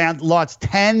admits they launch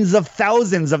tens of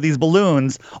thousands of these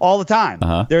balloons all the time.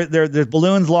 There's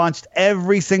balloons launched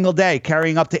every single day,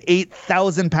 carrying up to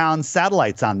 8,000-pound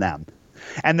satellites on them.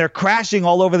 And they're crashing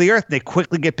all over the earth. They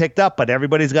quickly get picked up, but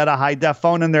everybody's got a high-def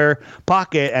phone in their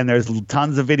pocket, and there's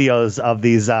tons of videos of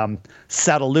these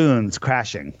satelloons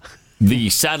crashing. The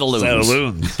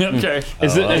satelloons. Okay.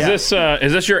 Is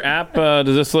this your app?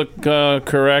 Does this look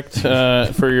correct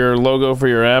for your logo for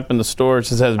your app in the store? It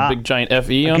just has a big giant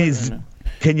FE on it.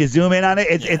 Can you zoom in on it?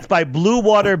 It's by Blue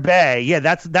Water Bay. Yeah,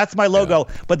 that's my logo.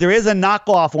 Yeah. But there is a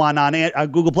knockoff one on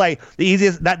Google Play. The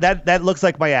easiest that looks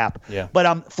like my app. Yeah. But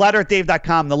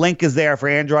flatearthdave.com. The link is there for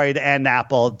Android and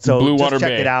Apple. So Blue just Water check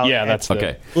Bay. it out. Yeah, that's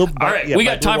okay. All right, we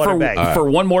got time for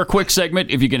one more quick segment.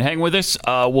 If you can hang with us,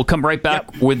 we'll come right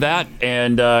back with that,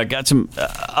 and got some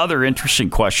other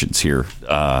interesting questions here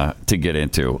to get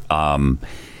into.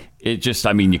 It just,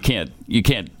 you can't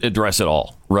address it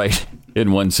all, right?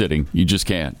 In one sitting, you just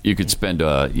can't. You could spend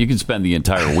the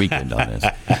entire weekend on this.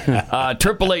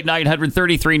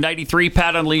 888-900-3393.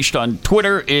 Pat Unleashed on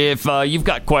Twitter. If you've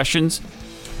got questions,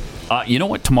 you know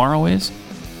what tomorrow is?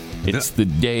 It's the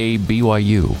day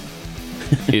BYU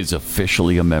is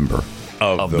officially a member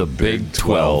of the Big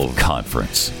 12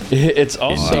 Conference. It's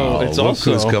also look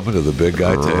who's coming to the big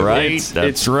guy table. Right,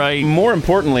 that's right. More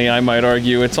importantly, I might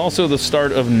argue, it's also the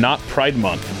start of Not Pride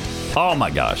Month. Oh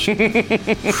my gosh. Yeah,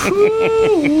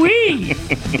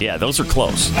 those are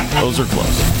close.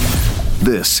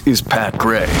 This is Pat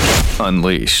Gray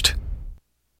Unleashed.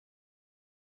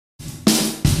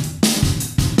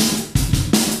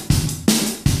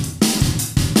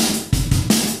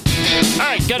 All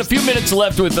right, got a few minutes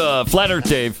left with Flat Earth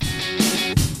Dave.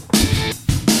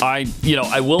 I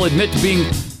will admit to being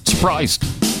surprised. A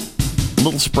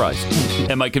little surprised.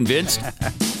 Am I convinced?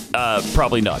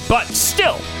 Probably not. But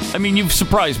still, you've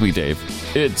surprised me, Dave.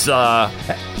 It's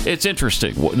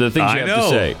interesting, the things you have to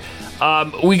say.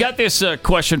 We got this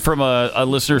question from a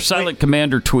listener. Silent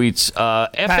Commander tweets,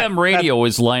 FM radio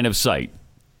is line of sight.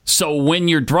 So when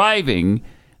you're driving,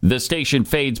 the station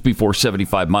fades before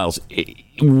 75 miles.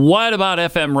 What about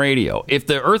FM radio? If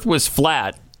the Earth was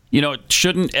flat,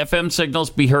 shouldn't FM signals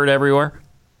be heard everywhere?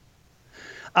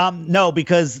 No,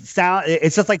 because sound,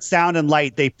 it's just like sound and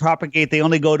light. They propagate. They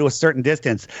only go to a certain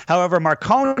distance. However,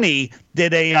 Marconi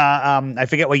did I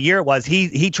forget what year it was.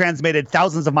 He transmitted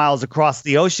thousands of miles across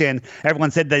the ocean.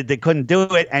 Everyone said that they couldn't do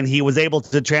it, and he was able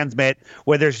to transmit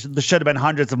where there should have been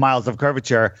hundreds of miles of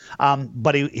curvature.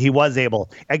 But he was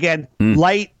able. Again,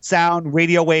 light, sound,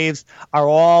 radio waves are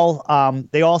all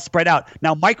they all spread out.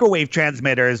 Now, microwave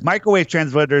transmitters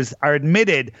are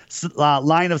admitted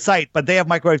line of sight, but they have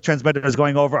microwave transmitters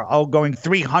going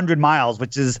 300 miles,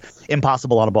 which is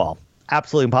impossible on a ball.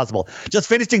 Absolutely impossible. Just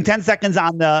finishing 10 seconds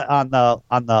on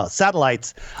the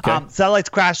satellites. Okay. Satellites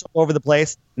crash all over the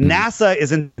place. NASA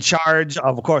is in charge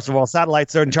of course, of all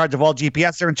satellites. They're in charge of all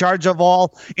GPS. They're in charge of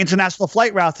all international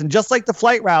flight routes. And just like the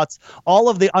flight routes, all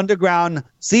of the underground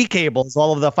sea cables,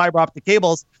 all of the fiber optic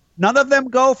cables, none of them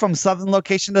go from southern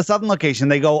location to southern location.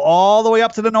 They go all the way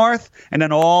up to the north and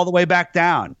then all the way back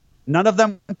down. None of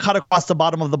them cut across the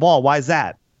bottom of the ball. Why is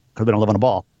that? Because we don't live on a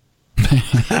ball.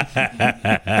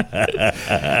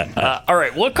 All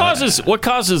right. What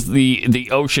causes the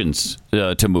oceans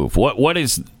to move?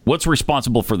 What's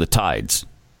responsible for the tides?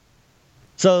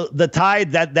 So the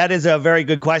tide, that is a very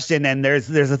good question, and there's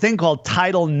a thing called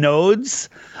tidal nodes.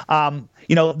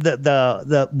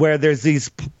 The where there's these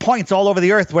points all over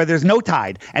the earth where there's no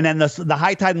tide, and then the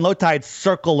high tide and low tide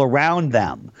circle around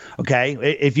them. Okay,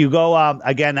 if you go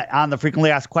again on the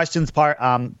frequently asked questions part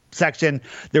section,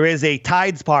 there is a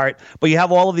tides part, but you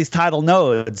have all of these tidal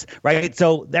nodes, right?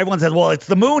 So everyone says, well, it's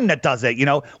the moon that does it.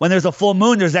 When there's a full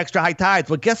moon, there's extra high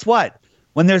tides. Well, guess what?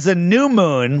 When there's a new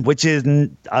moon, which is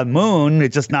a moon,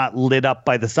 it's just not lit up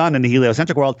by the sun in the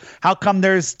heliocentric world, how come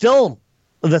there's still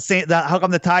the same? How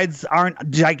come the tides aren't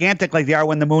gigantic like they are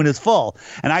when the moon is full?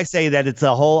 And I say that it's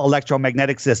a whole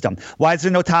electromagnetic system. Why is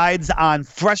there no tides on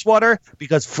freshwater?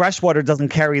 Because freshwater doesn't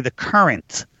carry the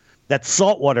current that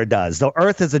salt water does. The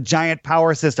Earth is a giant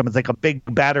power system. It's like a big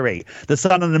battery. The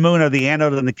sun and the moon are the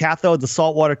anode and the cathode. The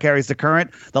salt water carries the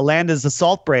current. The land is the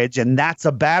salt bridge, and that's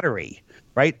a battery,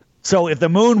 right? So if the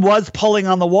moon was pulling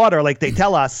on the water, like they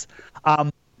tell us,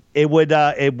 it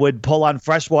would pull on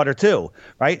fresh water too,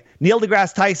 right? Neil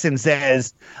deGrasse Tyson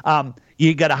says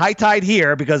you got a high tide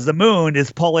here because the moon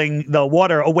is pulling the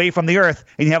water away from the Earth,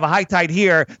 and you have a high tide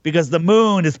here because the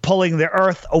moon is pulling the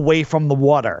Earth away from the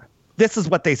water. This is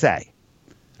what they say.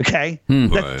 Okay,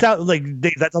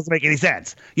 that doesn't make any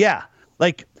sense. Yeah,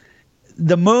 like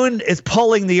the moon is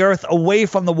pulling the Earth away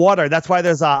from the water. That's why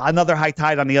there's another high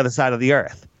tide on the other side of the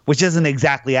Earth, which isn't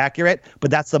exactly accurate, but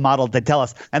that's the model they tell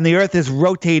us. And the Earth is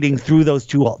rotating through those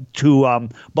two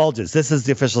bulges. This is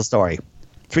the official story.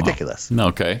 It's ridiculous. Wow.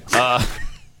 Okay.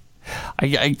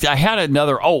 I had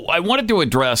another. I wanted to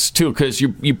address too, because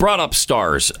you brought up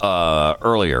stars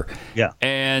earlier. Yeah.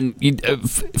 And you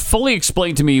fully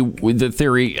explain to me the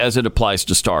theory as it applies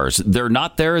to stars. They're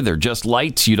not there. They're just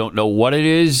lights. You don't know what it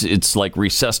is. It's like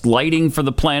recessed lighting for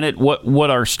the planet. What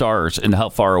are stars, and how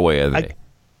far away are they?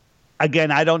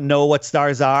 Again, I don't know what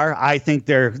stars are. I think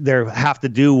they have to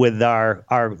do with our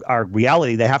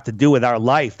reality. They have to do with our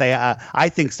life. I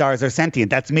think stars are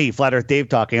sentient. That's me, Flat Earth Dave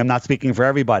talking. I'm not speaking for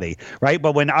everybody, right?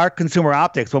 But when our consumer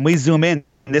optics, when we zoom in,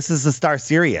 this is the star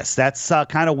Sirius. That's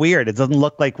kind of weird. It doesn't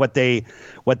look like what they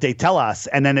tell us.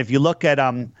 And then if you look at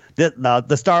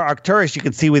the star Arcturus, you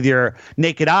can see with your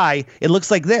naked eye, it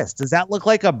looks like this. Does that look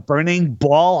like a burning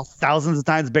ball thousands of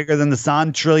times bigger than the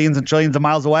sun, trillions and trillions of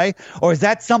miles away? Or is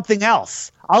that something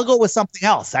else? I'll go with something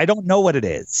else. I don't know what it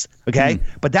is. Okay.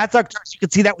 But that's Arcturus. You can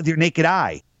see that with your naked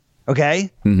eye.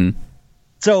 Okay. Mm-hmm.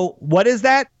 So what is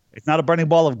that? It's not a burning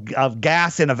ball of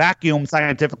gas in a vacuum,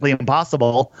 scientifically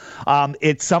impossible.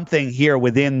 It's something here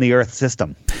within the Earth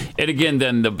system. And again,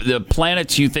 then the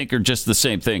planets you think are just the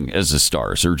same thing as the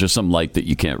stars, or just some light that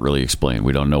you can't really explain.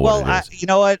 We don't know what it is. You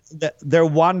know what? They're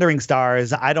wandering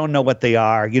stars. I don't know what they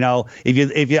are.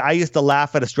 I used to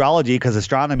laugh at astrology because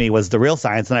astronomy was the real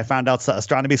science, and I found out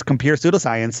astronomy is computer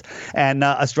pseudoscience, and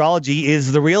astrology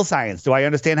is the real science. Do I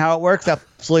understand how it works?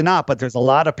 Absolutely not. But there's a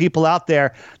lot of people out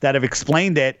there that have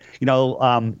explained it,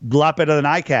 a lot better than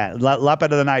I can, a lot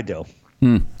better than I do.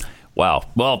 Wow.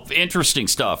 Well, interesting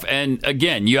stuff. And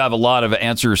again, you have a lot of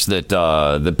answers that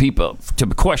to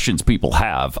questions people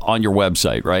have on your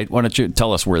website, right? Why don't you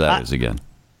tell us where that is again?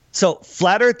 So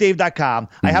flatearthdave.com,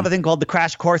 I have a thing called the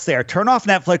Crash Course there. Turn off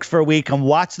Netflix for a week and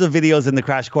watch the videos in the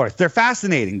Crash Course. They're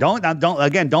fascinating. Don't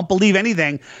believe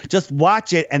anything. Just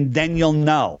watch it and then you'll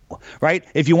know, right?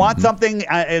 If you want something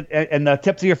and the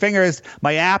tips of your fingers,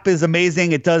 my app is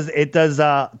amazing. It does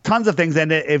tons of things.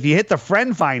 And if you hit the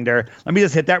friend finder, let me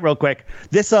just hit that real quick.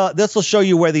 This will show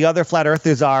you where the other flat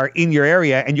earthers are in your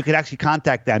area, and you can actually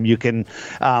contact them. You can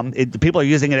people are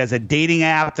using it as a dating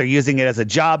app. They're using it as a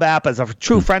job app, as a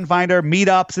true friend finder,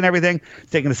 meetups and everything. It's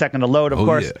taking a second to load, of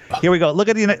course. Yeah. Here we go. Look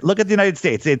at the United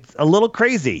States. It's a little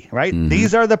crazy, right?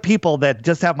 These are the people that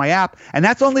just have my app, and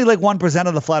that's only like 1%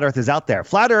 of the flat earthers out there.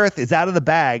 Flat Earth is out of the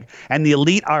bag, and the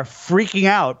elite are freaking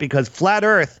out because Flat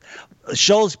Earth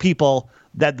shows people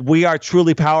that we are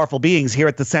truly powerful beings here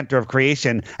at the center of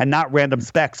creation and not random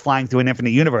specks flying through an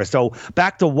infinite universe. So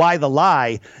back to why the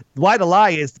lie. Why the lie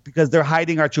is because they're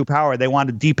hiding our true power. They want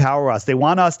to depower us. They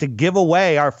want us to give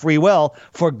away our free will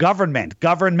for government.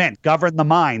 Govern the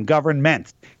mind.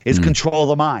 Government is control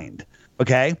the mind.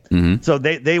 Okay? So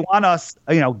they want us,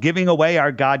 giving away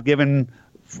our God-given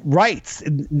rights.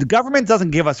 The government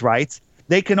doesn't give us rights.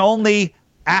 They can only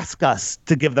ask us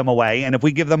to give them away. And if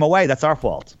we give them away, that's our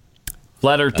fault.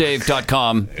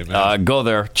 FlatEarthDave.com. Go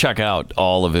there, check out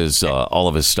all of his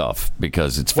stuff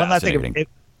because it's fascinating.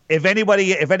 If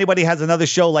anybody has another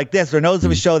show like this or knows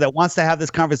of a show that wants to have this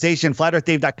conversation,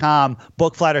 FlatEarthDave.com,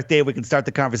 book Flat Earth Dave. We can start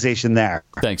the conversation there.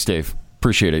 Thanks, Dave.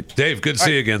 Appreciate it. Dave, good to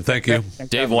see you again. Thank you.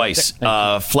 Dave Weiss,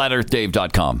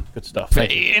 FlatEarthDave.com. Good stuff.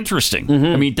 Interesting.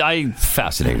 I mean, I'm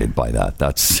fascinated by that.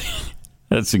 That's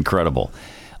That's incredible.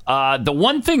 The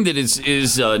one thing that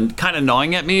is kind of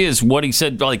gnawing at me is what he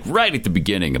said, like right at the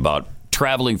beginning, about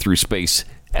traveling through space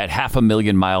at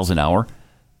 500,000 miles an hour.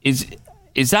 Is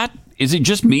it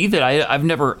just me that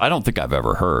I don't think I've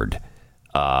ever heard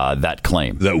that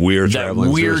claim that we're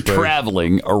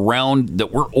traveling around,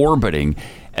 that we're orbiting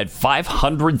at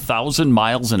 500,000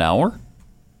 miles an hour?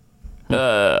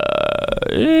 What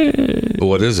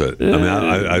is it?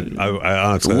 I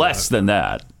honestly, less than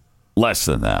that.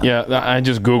 Yeah, I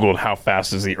just Googled how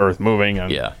fast is the Earth moving,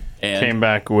 and came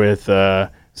back with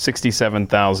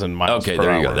 67,000 miles per hour. Okay,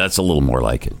 there you go. That's a little more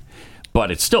like it.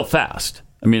 But it's still fast.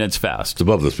 I mean, it's fast. It's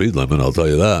above the speed limit, I'll tell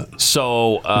you that.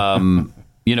 So,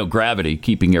 gravity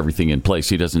keeping everything in place,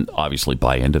 he doesn't obviously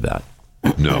buy into that.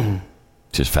 No.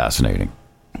 Just fascinating.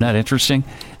 Isn't that interesting?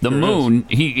 The moon,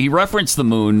 he referenced the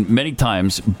moon many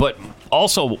times, but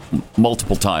also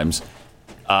multiple times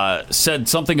said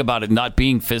something about it not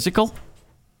being physical.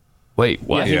 Wait,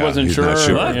 what? Yeah, he wasn't sure. Not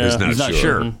sure. Yeah. He's not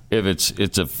sure if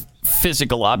it's a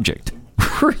physical object.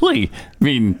 Really? I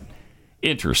mean,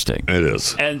 interesting. It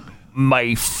is. And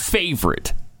my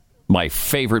favorite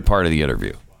part of the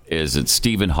interview is that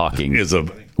Stephen Hawking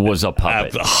was a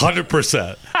puppet.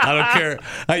 100%. I don't care.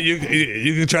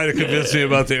 You can try to convince me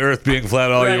about the Earth being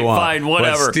flat all you want. Fine,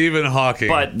 whatever. But Stephen Hawking.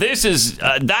 But this is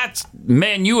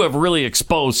man, you have really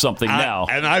exposed something now.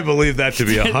 And I believe that to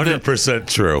be 100%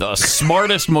 true. The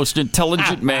smartest, most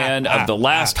intelligent man of the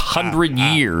last 100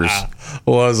 years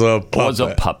was a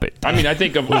puppet. I mean, I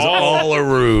think of all a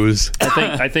ruse.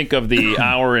 I think of the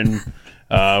hour and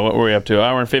what were we up to?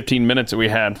 Hour and 15 minutes that we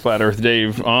had Flat Earth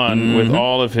Dave on with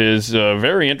all of his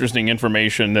very interesting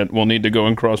information that we'll need to go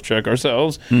and cross-check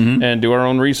ourselves and do our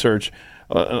own research.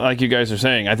 Like you guys are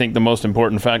saying, I think the most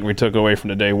important fact we took away from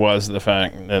today was the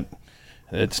fact that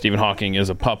Stephen Hawking is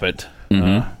a puppet.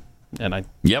 And I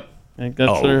think that's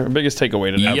our biggest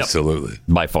takeaway today. Absolutely.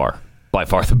 By far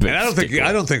the biggest. And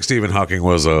I don't think Stephen Hawking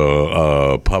was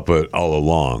a puppet all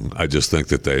along. I just think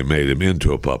that they made him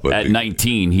into a puppet. At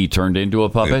 19, he turned into a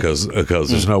puppet? Because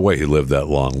there's no way he lived that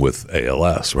long with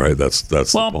ALS, right? That's the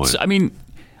point. I mean,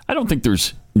 I don't think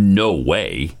there's no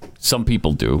way. Some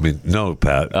people do. I mean, no,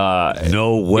 Pat.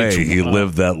 No way he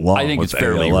lived that long. I think with it's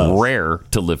fairly ALS. rare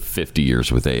to live 50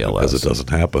 years with ALS. Because it doesn't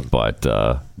happen. But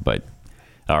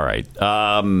all right.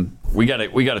 We got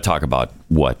to talk about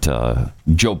what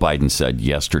Joe Biden said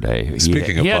yesterday.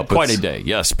 Speaking of he had puppets. quite a day.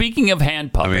 Yeah. Speaking of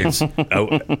hand puppets,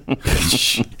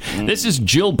 this is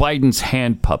Jill Biden's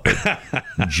hand puppet,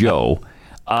 Joe,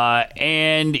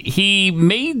 and he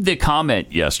made the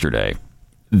comment yesterday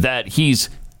that he's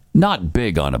not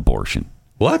big on abortion.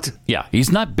 What? Yeah, he's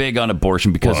not big on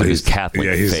abortion because of his Catholic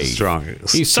he's faith. He's strong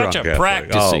such a Catholic.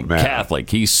 practicing Catholic.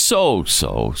 He's so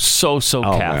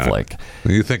Catholic. Man.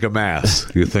 When you think of Mass,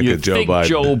 you think of Joe Biden.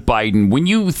 Joe Biden. When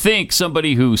you think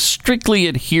somebody who strictly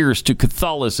adheres to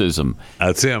Catholicism,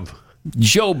 that's him.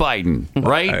 Joe Biden,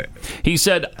 right? He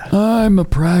said, "I'm a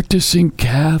practicing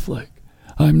Catholic.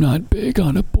 I'm not big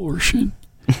on abortion."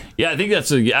 Yeah, I think that's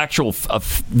the actual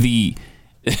the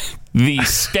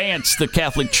stance the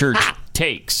Catholic Church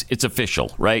takes. It's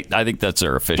official, right? I think that's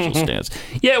their official stance.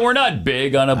 Yeah, we're not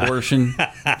big on abortion.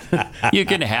 You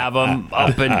can have them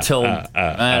up until,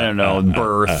 I don't know,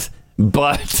 birth.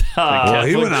 But well,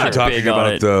 he went on talking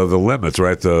about the limits,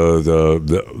 right?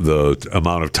 The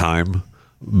amount of time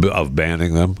of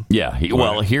banning them. Yeah.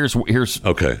 Well, here's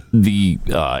okay. The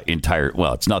entire.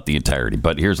 Well, it's not the entirety,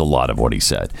 but here's a lot of what he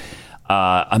said.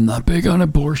 I'm not big on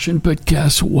abortion, but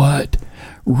guess what?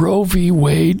 Roe v.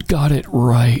 Wade got it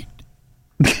right.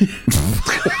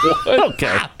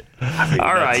 Okay.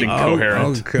 All right.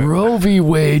 Incoherent. Okay. Roe v.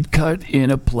 Wade cut in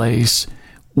a place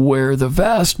where the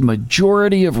vast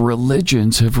majority of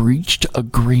religions have reached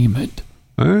agreement.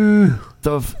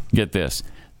 Get this.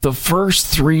 The first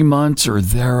 3 months or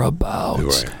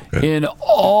thereabouts Right. Okay. in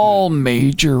all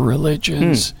major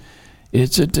religions.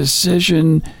 It's a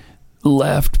decision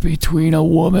left between a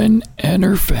woman and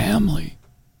her family.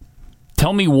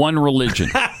 Tell me one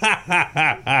religion,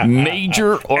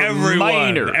 major or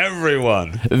minor,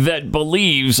 everyone that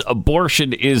believes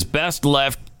abortion is best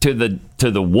left to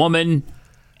the woman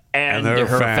and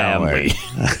her family.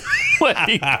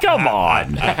 Come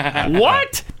on,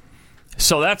 what?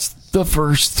 So that's the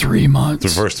first 3 months.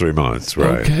 The first 3 months,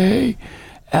 right? Okay.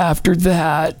 After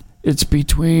that, it's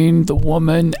between the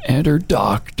woman and her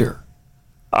doctor.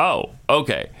 Oh,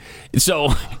 okay.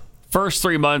 So first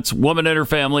 3 months, woman and her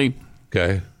family.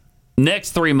 Okay.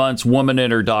 Next 3 months, woman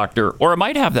and her doctor. Or it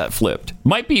might have that flipped.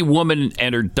 Might be woman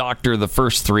and her doctor the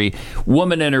first 3,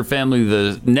 woman and her family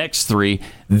the next 3.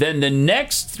 Then the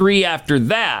next 3 after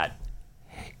that,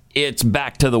 it's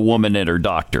back to the woman and her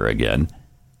doctor again.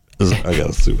 I got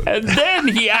to sue it. And then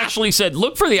he actually said,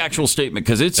 look for the actual statement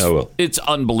because it's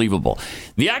unbelievable.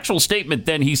 The actual statement,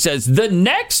 then he says, the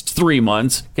next 3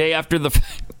 months, okay, after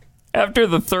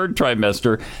the third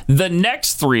trimester, the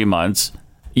next 3 months,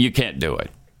 you can't do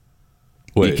it.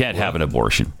 You can't have an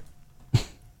abortion.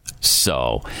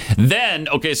 So then,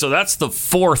 okay, so that's the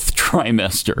fourth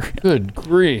trimester. Good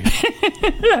grief.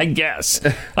 I guess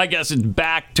it's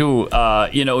back to,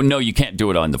 no, you can't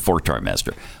do it on the fourth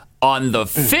trimester. On the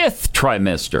fifth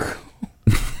trimester,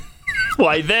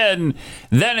 why then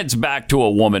it's back to a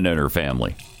woman and her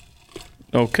family.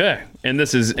 Okay. And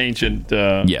this is ancient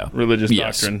religious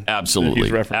doctrine.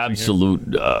 Absolutely.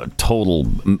 Absolute, total,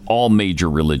 all major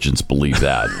religions believe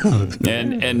that.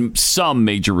 and some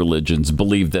major religions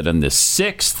believe that in the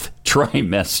sixth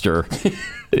trimester,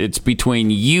 it's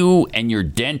between you and your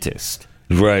dentist.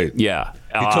 Right. Yeah.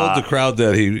 He told the crowd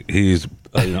that he's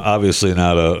obviously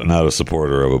not a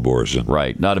supporter of abortion.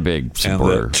 Right. Not a big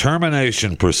supporter. And the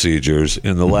termination procedures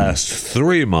in the last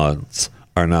 3 months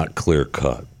are not clear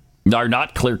cut. Are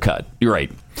not clear cut. You're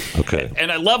right. Okay.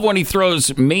 And I love when he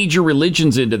throws major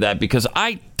religions into that because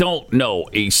I don't know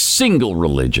a single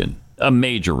religion, a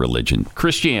major religion.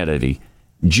 Christianity,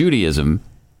 Judaism,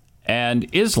 and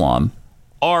Islam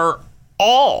are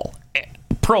all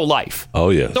pro-life. Oh,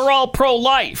 yes. They're all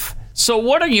pro-life. So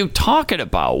what are you talking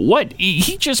about? What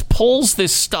he just pulls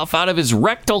this stuff out of his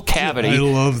rectal cavity, I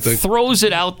love throws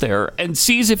it out there, and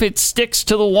sees if it sticks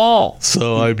to the wall.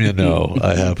 So I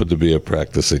happen to be a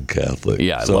practicing Catholic.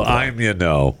 Yeah. I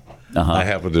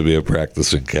happen to be a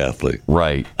practicing Catholic.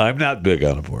 Right. I'm not big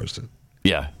on abortion.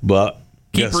 Yeah. But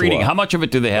keep reading. What? How much of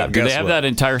it do they have? Do they have that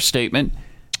entire statement?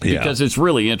 Because it's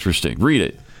really interesting. Read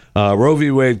it. Roe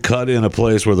v. Wade cut in a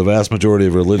place where the vast majority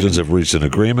of religions have reached an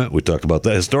agreement. We talked about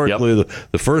that. Historically,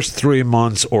 the first 3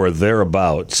 months or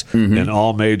thereabouts in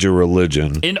all major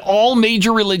religion. In all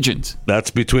major religions.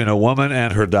 That's between a woman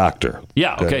and her doctor.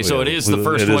 Yeah, okay, so it is. The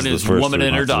first one is woman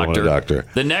and her doctor.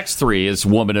 The next 3 is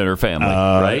woman and her family,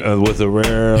 right? With a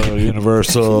rare,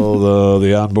 universal,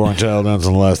 the unborn child ends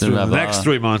in the last 3 months. The next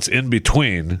 3 months in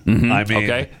between,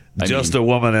 a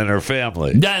woman and her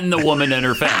family. Then the woman and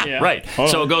her family. Right.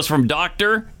 So it goes from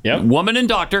doctor, woman and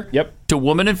doctor, to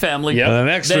woman and family. And the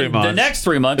next 3 months. The next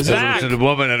 3 months, back to the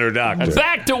woman and her doctor.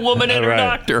 Back to woman and her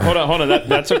doctor. Hold on.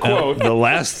 That's a quote. The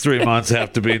last 3 months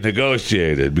have to be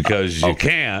negotiated because you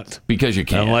can't. Because you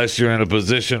can't. Unless you're in a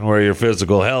position where your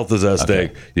physical health is at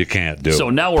stake, you can't do it. So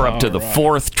now we're up to the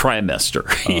fourth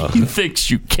trimester. He thinks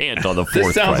you can't on the fourth trimester.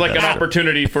 This sounds like an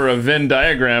opportunity for a Venn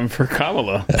diagram for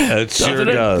Kamala. It sure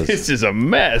does. This is a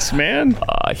mess, man.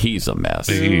 He's a mess.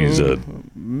 He's a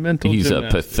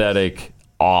pathetic,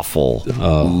 awful,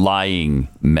 lying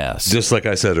mess. Just like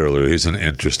I said earlier, he's an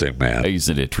interesting man. He's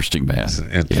an interesting man.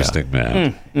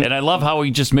 Man. And I love how he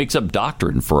just makes up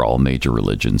doctrine for all major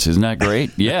religions. Isn't that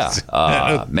great? Yeah.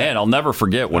 Man, I'll never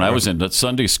forget when I was in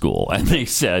Sunday school and they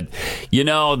said,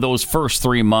 those first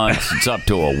 3 months, it's up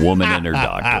to a woman and her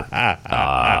doctor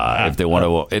if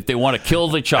they want to kill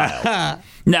the child.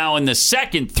 Now, in the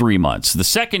second 3 months, the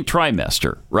second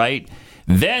trimester, right?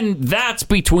 Then that's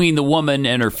between the woman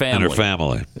and her family.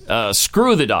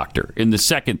 Screw the doctor in the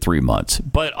second 3 months.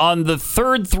 But on the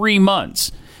third 3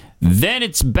 months, then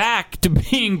it's back to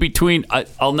being between.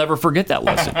 I'll never forget that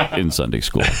lesson in Sunday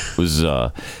school. It was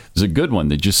a good one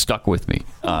that just stuck with me.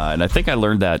 And I think I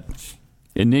learned that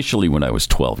initially when I was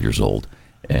 12 years old.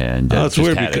 And that's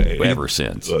weird had it ever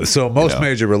since. So most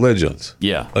major religions,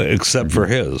 except for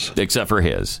his,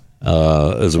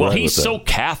 he's so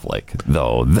Catholic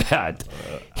though that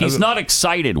he's not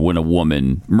excited when a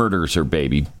woman murders her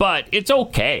baby, but it's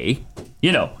okay,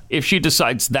 if she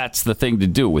decides that's the thing to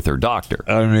do with her doctor.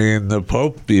 I mean, the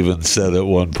Pope even said at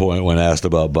one point when asked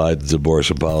about Biden's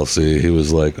abortion policy, he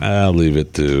was like, "I'll leave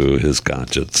it to his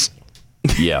conscience."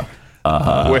 Yeah.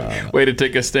 Way to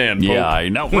take a stand, Pope. Yeah, I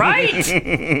know, right?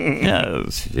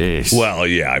 Yes. Well,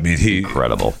 yeah, I mean,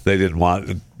 incredible. They didn't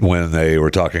want when they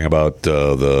were talking about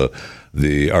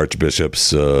the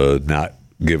archbishops not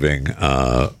giving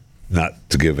Nancy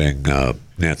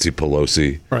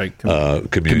Pelosi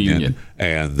communion,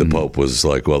 and the Pope was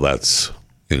like, "Well, that's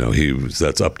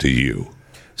that's up to you."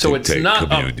 So it's not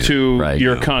communion. Up to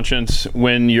your conscience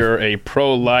when you're a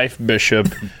pro-life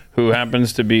bishop who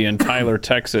happens to be in Tyler,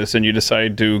 Texas, and you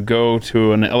decide to go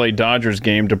to an LA Dodgers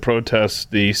game to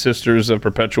protest the Sisters of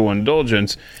Perpetual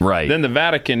Indulgence. Right. Then the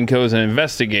Vatican goes and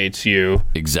investigates you.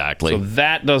 Exactly. So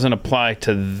that doesn't apply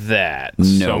to that.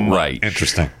 No, right.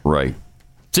 Interesting. Right.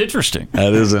 It's interesting.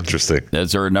 That is interesting.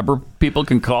 Is there a number of people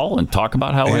can call and talk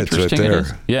about how interesting it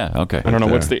is? Yeah, okay. I don't know.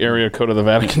 What's the area code of the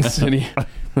Vatican City?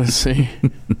 Let's see.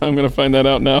 I'm going to find that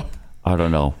out now. I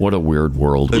don't know. What a weird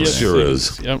world. It sure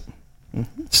is. Yep.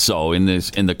 So in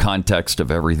the context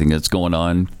of everything that's going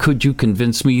on, could you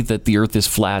convince me that the Earth is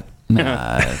flat?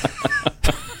 Nah.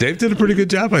 Dave did a pretty good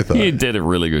job, I thought. He did a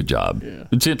really good job. Yeah.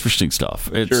 It's interesting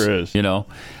stuff. It sure is.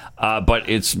 But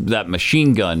it's that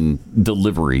machine gun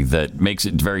delivery that makes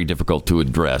it very difficult to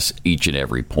address each and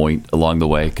every point along the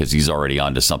way, because he's already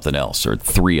on to something else or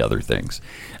three other things.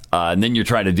 And then you're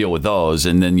trying to deal with those,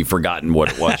 and then you've forgotten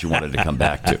what it was you wanted to come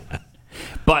back to.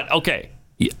 But, okay,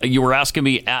 you were asking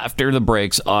me after the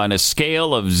breaks on a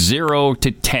scale of 0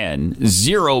 to 10,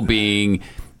 0 being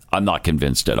I'm not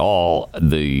convinced at all.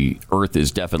 The Earth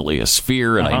is definitely a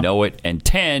sphere, and I know it. And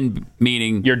 10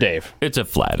 meaning you're Dave. It's a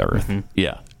flat Earth. Mm-hmm.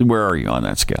 Yeah. Where are you on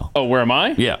that scale? Oh, where am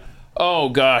I? Yeah. Oh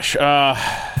gosh,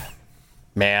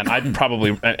 man, I'd probably,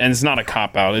 and it's not a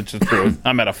cop out. It's just true.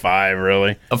 I'm at a 5,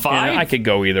 really. A 5? I could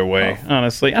go either way.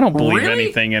 Honestly, I don't believe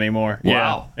anything anymore.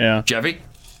 Wow. Yeah. Jeffy?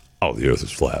 Oh, the Earth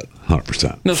is flat,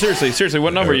 100%. No, seriously,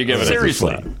 what number are you giving it?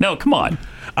 Seriously, no, come on.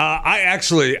 I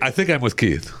think I'm with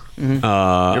Keith. Mm-hmm.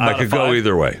 I could go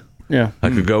either way. Yeah, I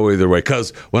could go either way,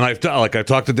 because when I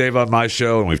talked to Dave on my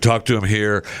show, and we've talked to him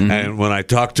here, and when I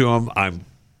talk to him,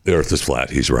 the Earth is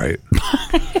flat. He's right.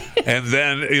 And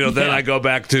then I go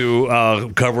back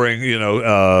to covering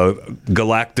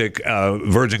galactic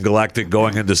Virgin Galactic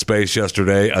going into space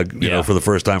yesterday. For the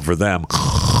first time for them.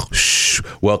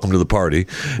 Welcome to the party.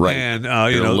 Right. And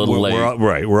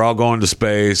we're all going to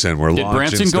space, and we're launching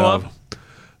Branson stuff.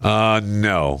 Go up?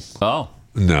 No. Oh.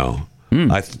 No.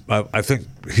 I think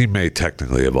he may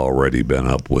technically have already been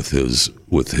up with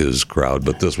his crowd,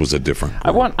 but this was a different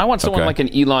group. I want someone like an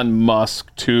Elon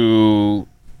Musk to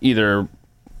either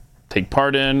take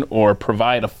part in or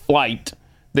provide a flight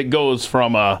that goes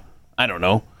from a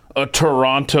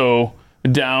Toronto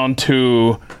down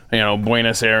to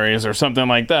Buenos Aires or something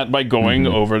like that by going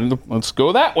over. Let's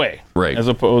go that way, right? As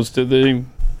opposed to the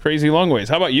crazy long ways.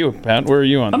 How about you, Pat? Where are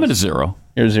you on? I'm at a 0.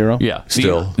 You're 0. Yeah.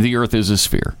 Still, the Earth is a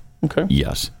sphere. Okay.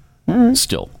 Yes. All right.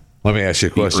 Still. Let me ask you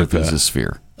a question, The Earth Pat. is a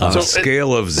sphere. On a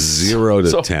scale of 0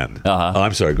 to 10.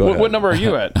 I'm sorry, go ahead. What number are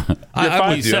you at? I'm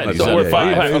 5? with you. said We're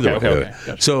 5. Yeah, Okay.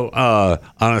 Gotcha. So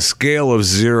on a scale of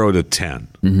 0 to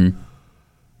 10,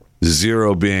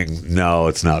 0 being, no,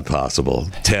 it's not possible.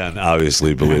 10,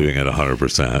 obviously, believing it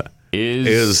 100%.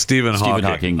 Is Stephen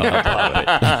Hawking a puppet?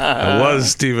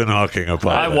 Was Stephen Hawking a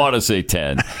puppet? I want to say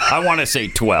 10. I want to say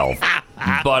 12.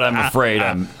 But I'm afraid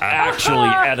I'm actually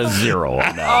at a 0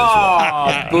 on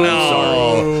that as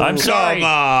well. I'm sorry.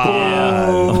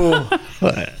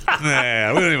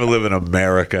 Man, we don't even live in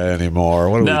America anymore.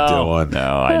 What are we doing?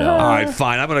 No, I know. All right,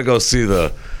 fine. I'm going to go see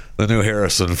the new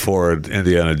Harrison Ford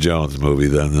Indiana Jones movie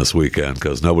then this weekend,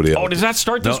 because nobody else. Oh, does that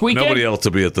start this weekend? Nobody else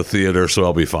will be at the theater, so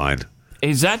I'll be fine.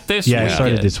 Is that this weekend? weekend? Yeah, it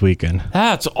started this weekend.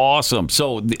 That's awesome.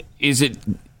 So is it,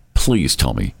 please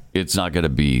tell me, it's not going to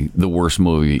be the worst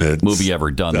movie ever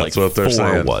done, that's like what they're 4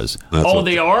 saying. That's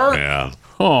they are? Yeah.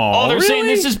 Oh, they're saying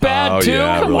this is bad too?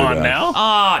 Yeah, Come really on bad. now.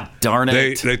 Ah, darn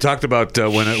it. They talked about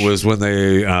when they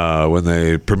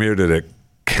premiered it at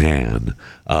Cannes.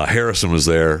 Harrison was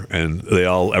there, and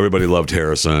everybody loved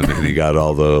Harrison, and he got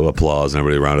all the applause and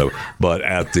everybody around him. But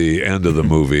at the end of the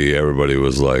movie, everybody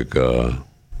was like,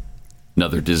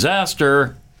 another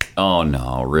disaster. Oh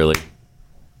no, really?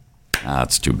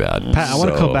 That's too bad. Pat, I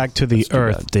want to go back to the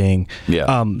Earth thing.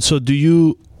 Yeah. So do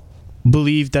you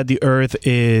believe that the Earth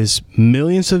is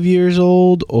millions of years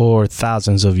old or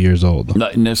thousands of years old?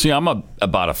 No, see, I'm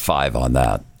about a 5 on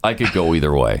that. I could go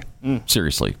either way.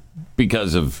 Seriously.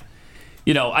 Because of,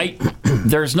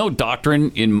 there's no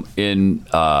doctrine in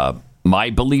my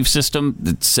belief system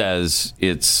that says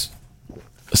it's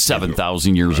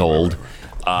 7,000 years old.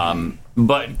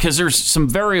 But because there's some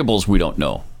variables we don't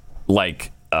know.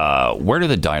 Like, where do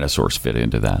the dinosaurs fit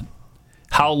into that?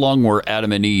 How long were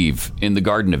Adam and Eve in the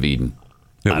Garden of Eden?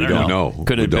 Yeah, we don't know.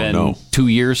 Could it have been 2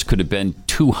 years? Could it have been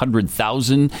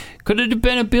 200,000? Could it have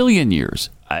been a billion years?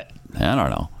 I don't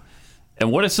know.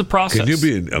 And what is the process? Can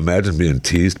you imagine being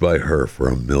teased by her for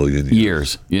a million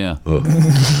years? Yeah.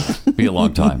 Be a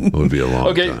long time. It would be a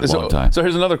long time. So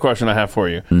here's another question I have for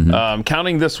you.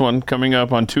 Counting this one coming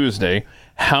up on Tuesday,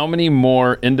 how many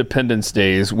more Independence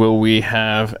Days will we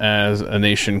have as a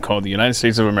nation called the United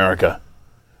States of America?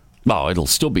 Oh, it'll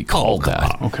still be called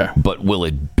that. Okay. But will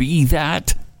it be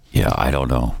that? Yeah, I don't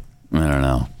know.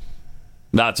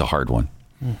 That's a hard one.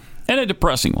 And a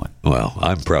depressing one. Well,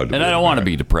 I'm proud to be. And I don't want to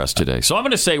be depressed today. So I'm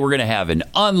going to say we're going to have an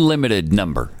unlimited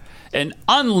number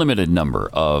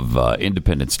of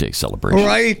Independence Day celebrations.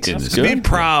 Right. Be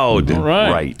proud.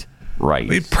 Right. Right.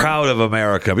 Be proud of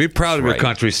America. Be proud of your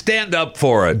country. Stand up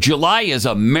for it. July is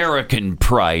American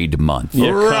Pride Month.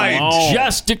 Yeah, right.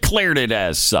 Just declared it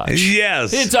as such.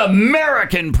 Yes. It's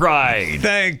American Pride.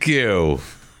 Thank you.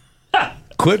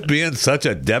 Quit being such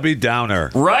a Debbie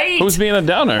Downer. Right? Who's being a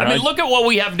downer? I mean, look at what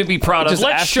we have to be proud of. Just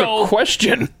ask the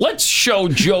question. Let's show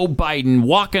Joe Biden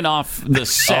walking off the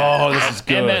set this is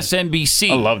good. MSNBC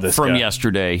I love this from guy.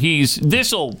 yesterday.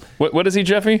 What is he,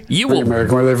 Jeffy? You will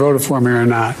American, whether they voted for me or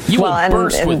not. You will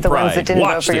burst and with the pride. ones that didn't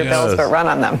Watch vote for your this. bills but run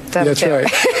on them. That's right.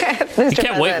 Mr.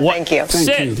 Can't wait. President, thank you.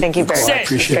 Sit. Thank you very Sit.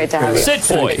 much. It's great to have you. Sit,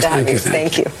 boy. Good to have you.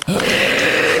 Thank you.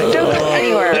 Don't go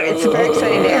anywhere. It's a very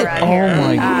exciting day around here.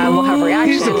 my God. We'll have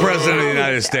reactions. He's the president of the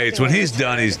United States. When he's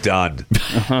done, he's done.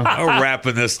 We're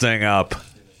wrapping this thing up.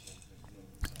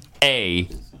 A,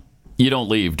 you don't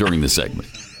leave during the segment.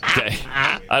 Okay?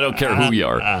 I don't care who you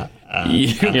are.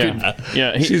 He's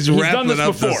done this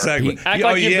up the before. segment. Act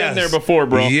like you've been there before,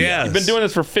 bro. Yes. You've been doing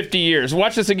this for 50 years.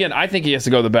 Watch this again. I think he has to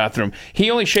go to the bathroom.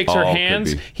 He only shakes her could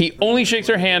hands. be. He only shakes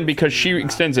her hand because she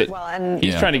extends it.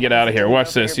 He's Yeah. trying to get out of here.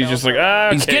 Watch this. He's just like, okay.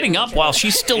 He's getting up while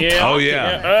she's still talking. Oh,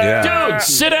 yeah. Dude,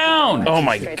 sit down. Oh,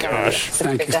 my gosh.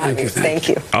 Thank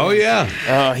you. Oh,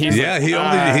 yeah.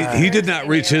 He did not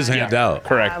reach his hand out.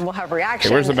 Correct. We'll have reactions.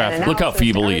 Okay, where's the bathroom? Look how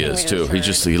feeble he is, too.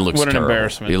 He looks What an terrible.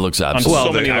 embarrassment. He looks On absolutely.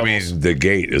 so many I levels. mean, the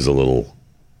gate is a little.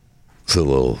 It's a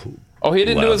little. Oh, he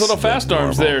didn't do his less little than fast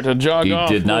arms normal. there to jog He off.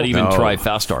 did not even No. try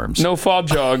fast arms. No faux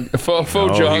jog. Faux No,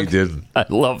 jog. he didn't. I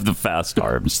love the fast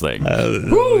arms thing. He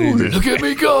didn't. Look at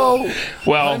me go.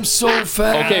 Well, I'm so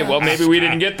fast. okay, well, maybe we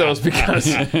didn't get those because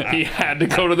he had to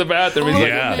go to the bathroom. He's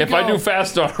Yeah. like, if I do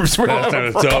fast arms, we're gonna have a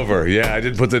It's problem. over. Yeah, I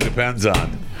didn't put the depends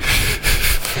on.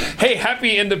 Hey,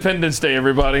 happy Independence Day,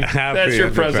 everybody. Happy That's your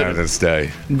president. Independence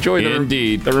Day. Enjoy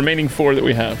Indeed. the remaining 4 that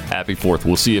we have. Happy 4th.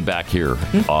 We'll see you back here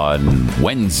on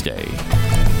Wednesday.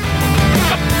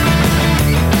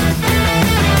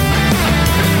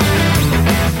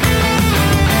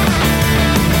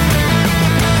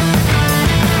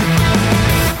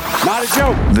 Not a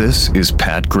joke. This is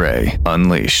Pat Gray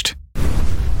Unleashed.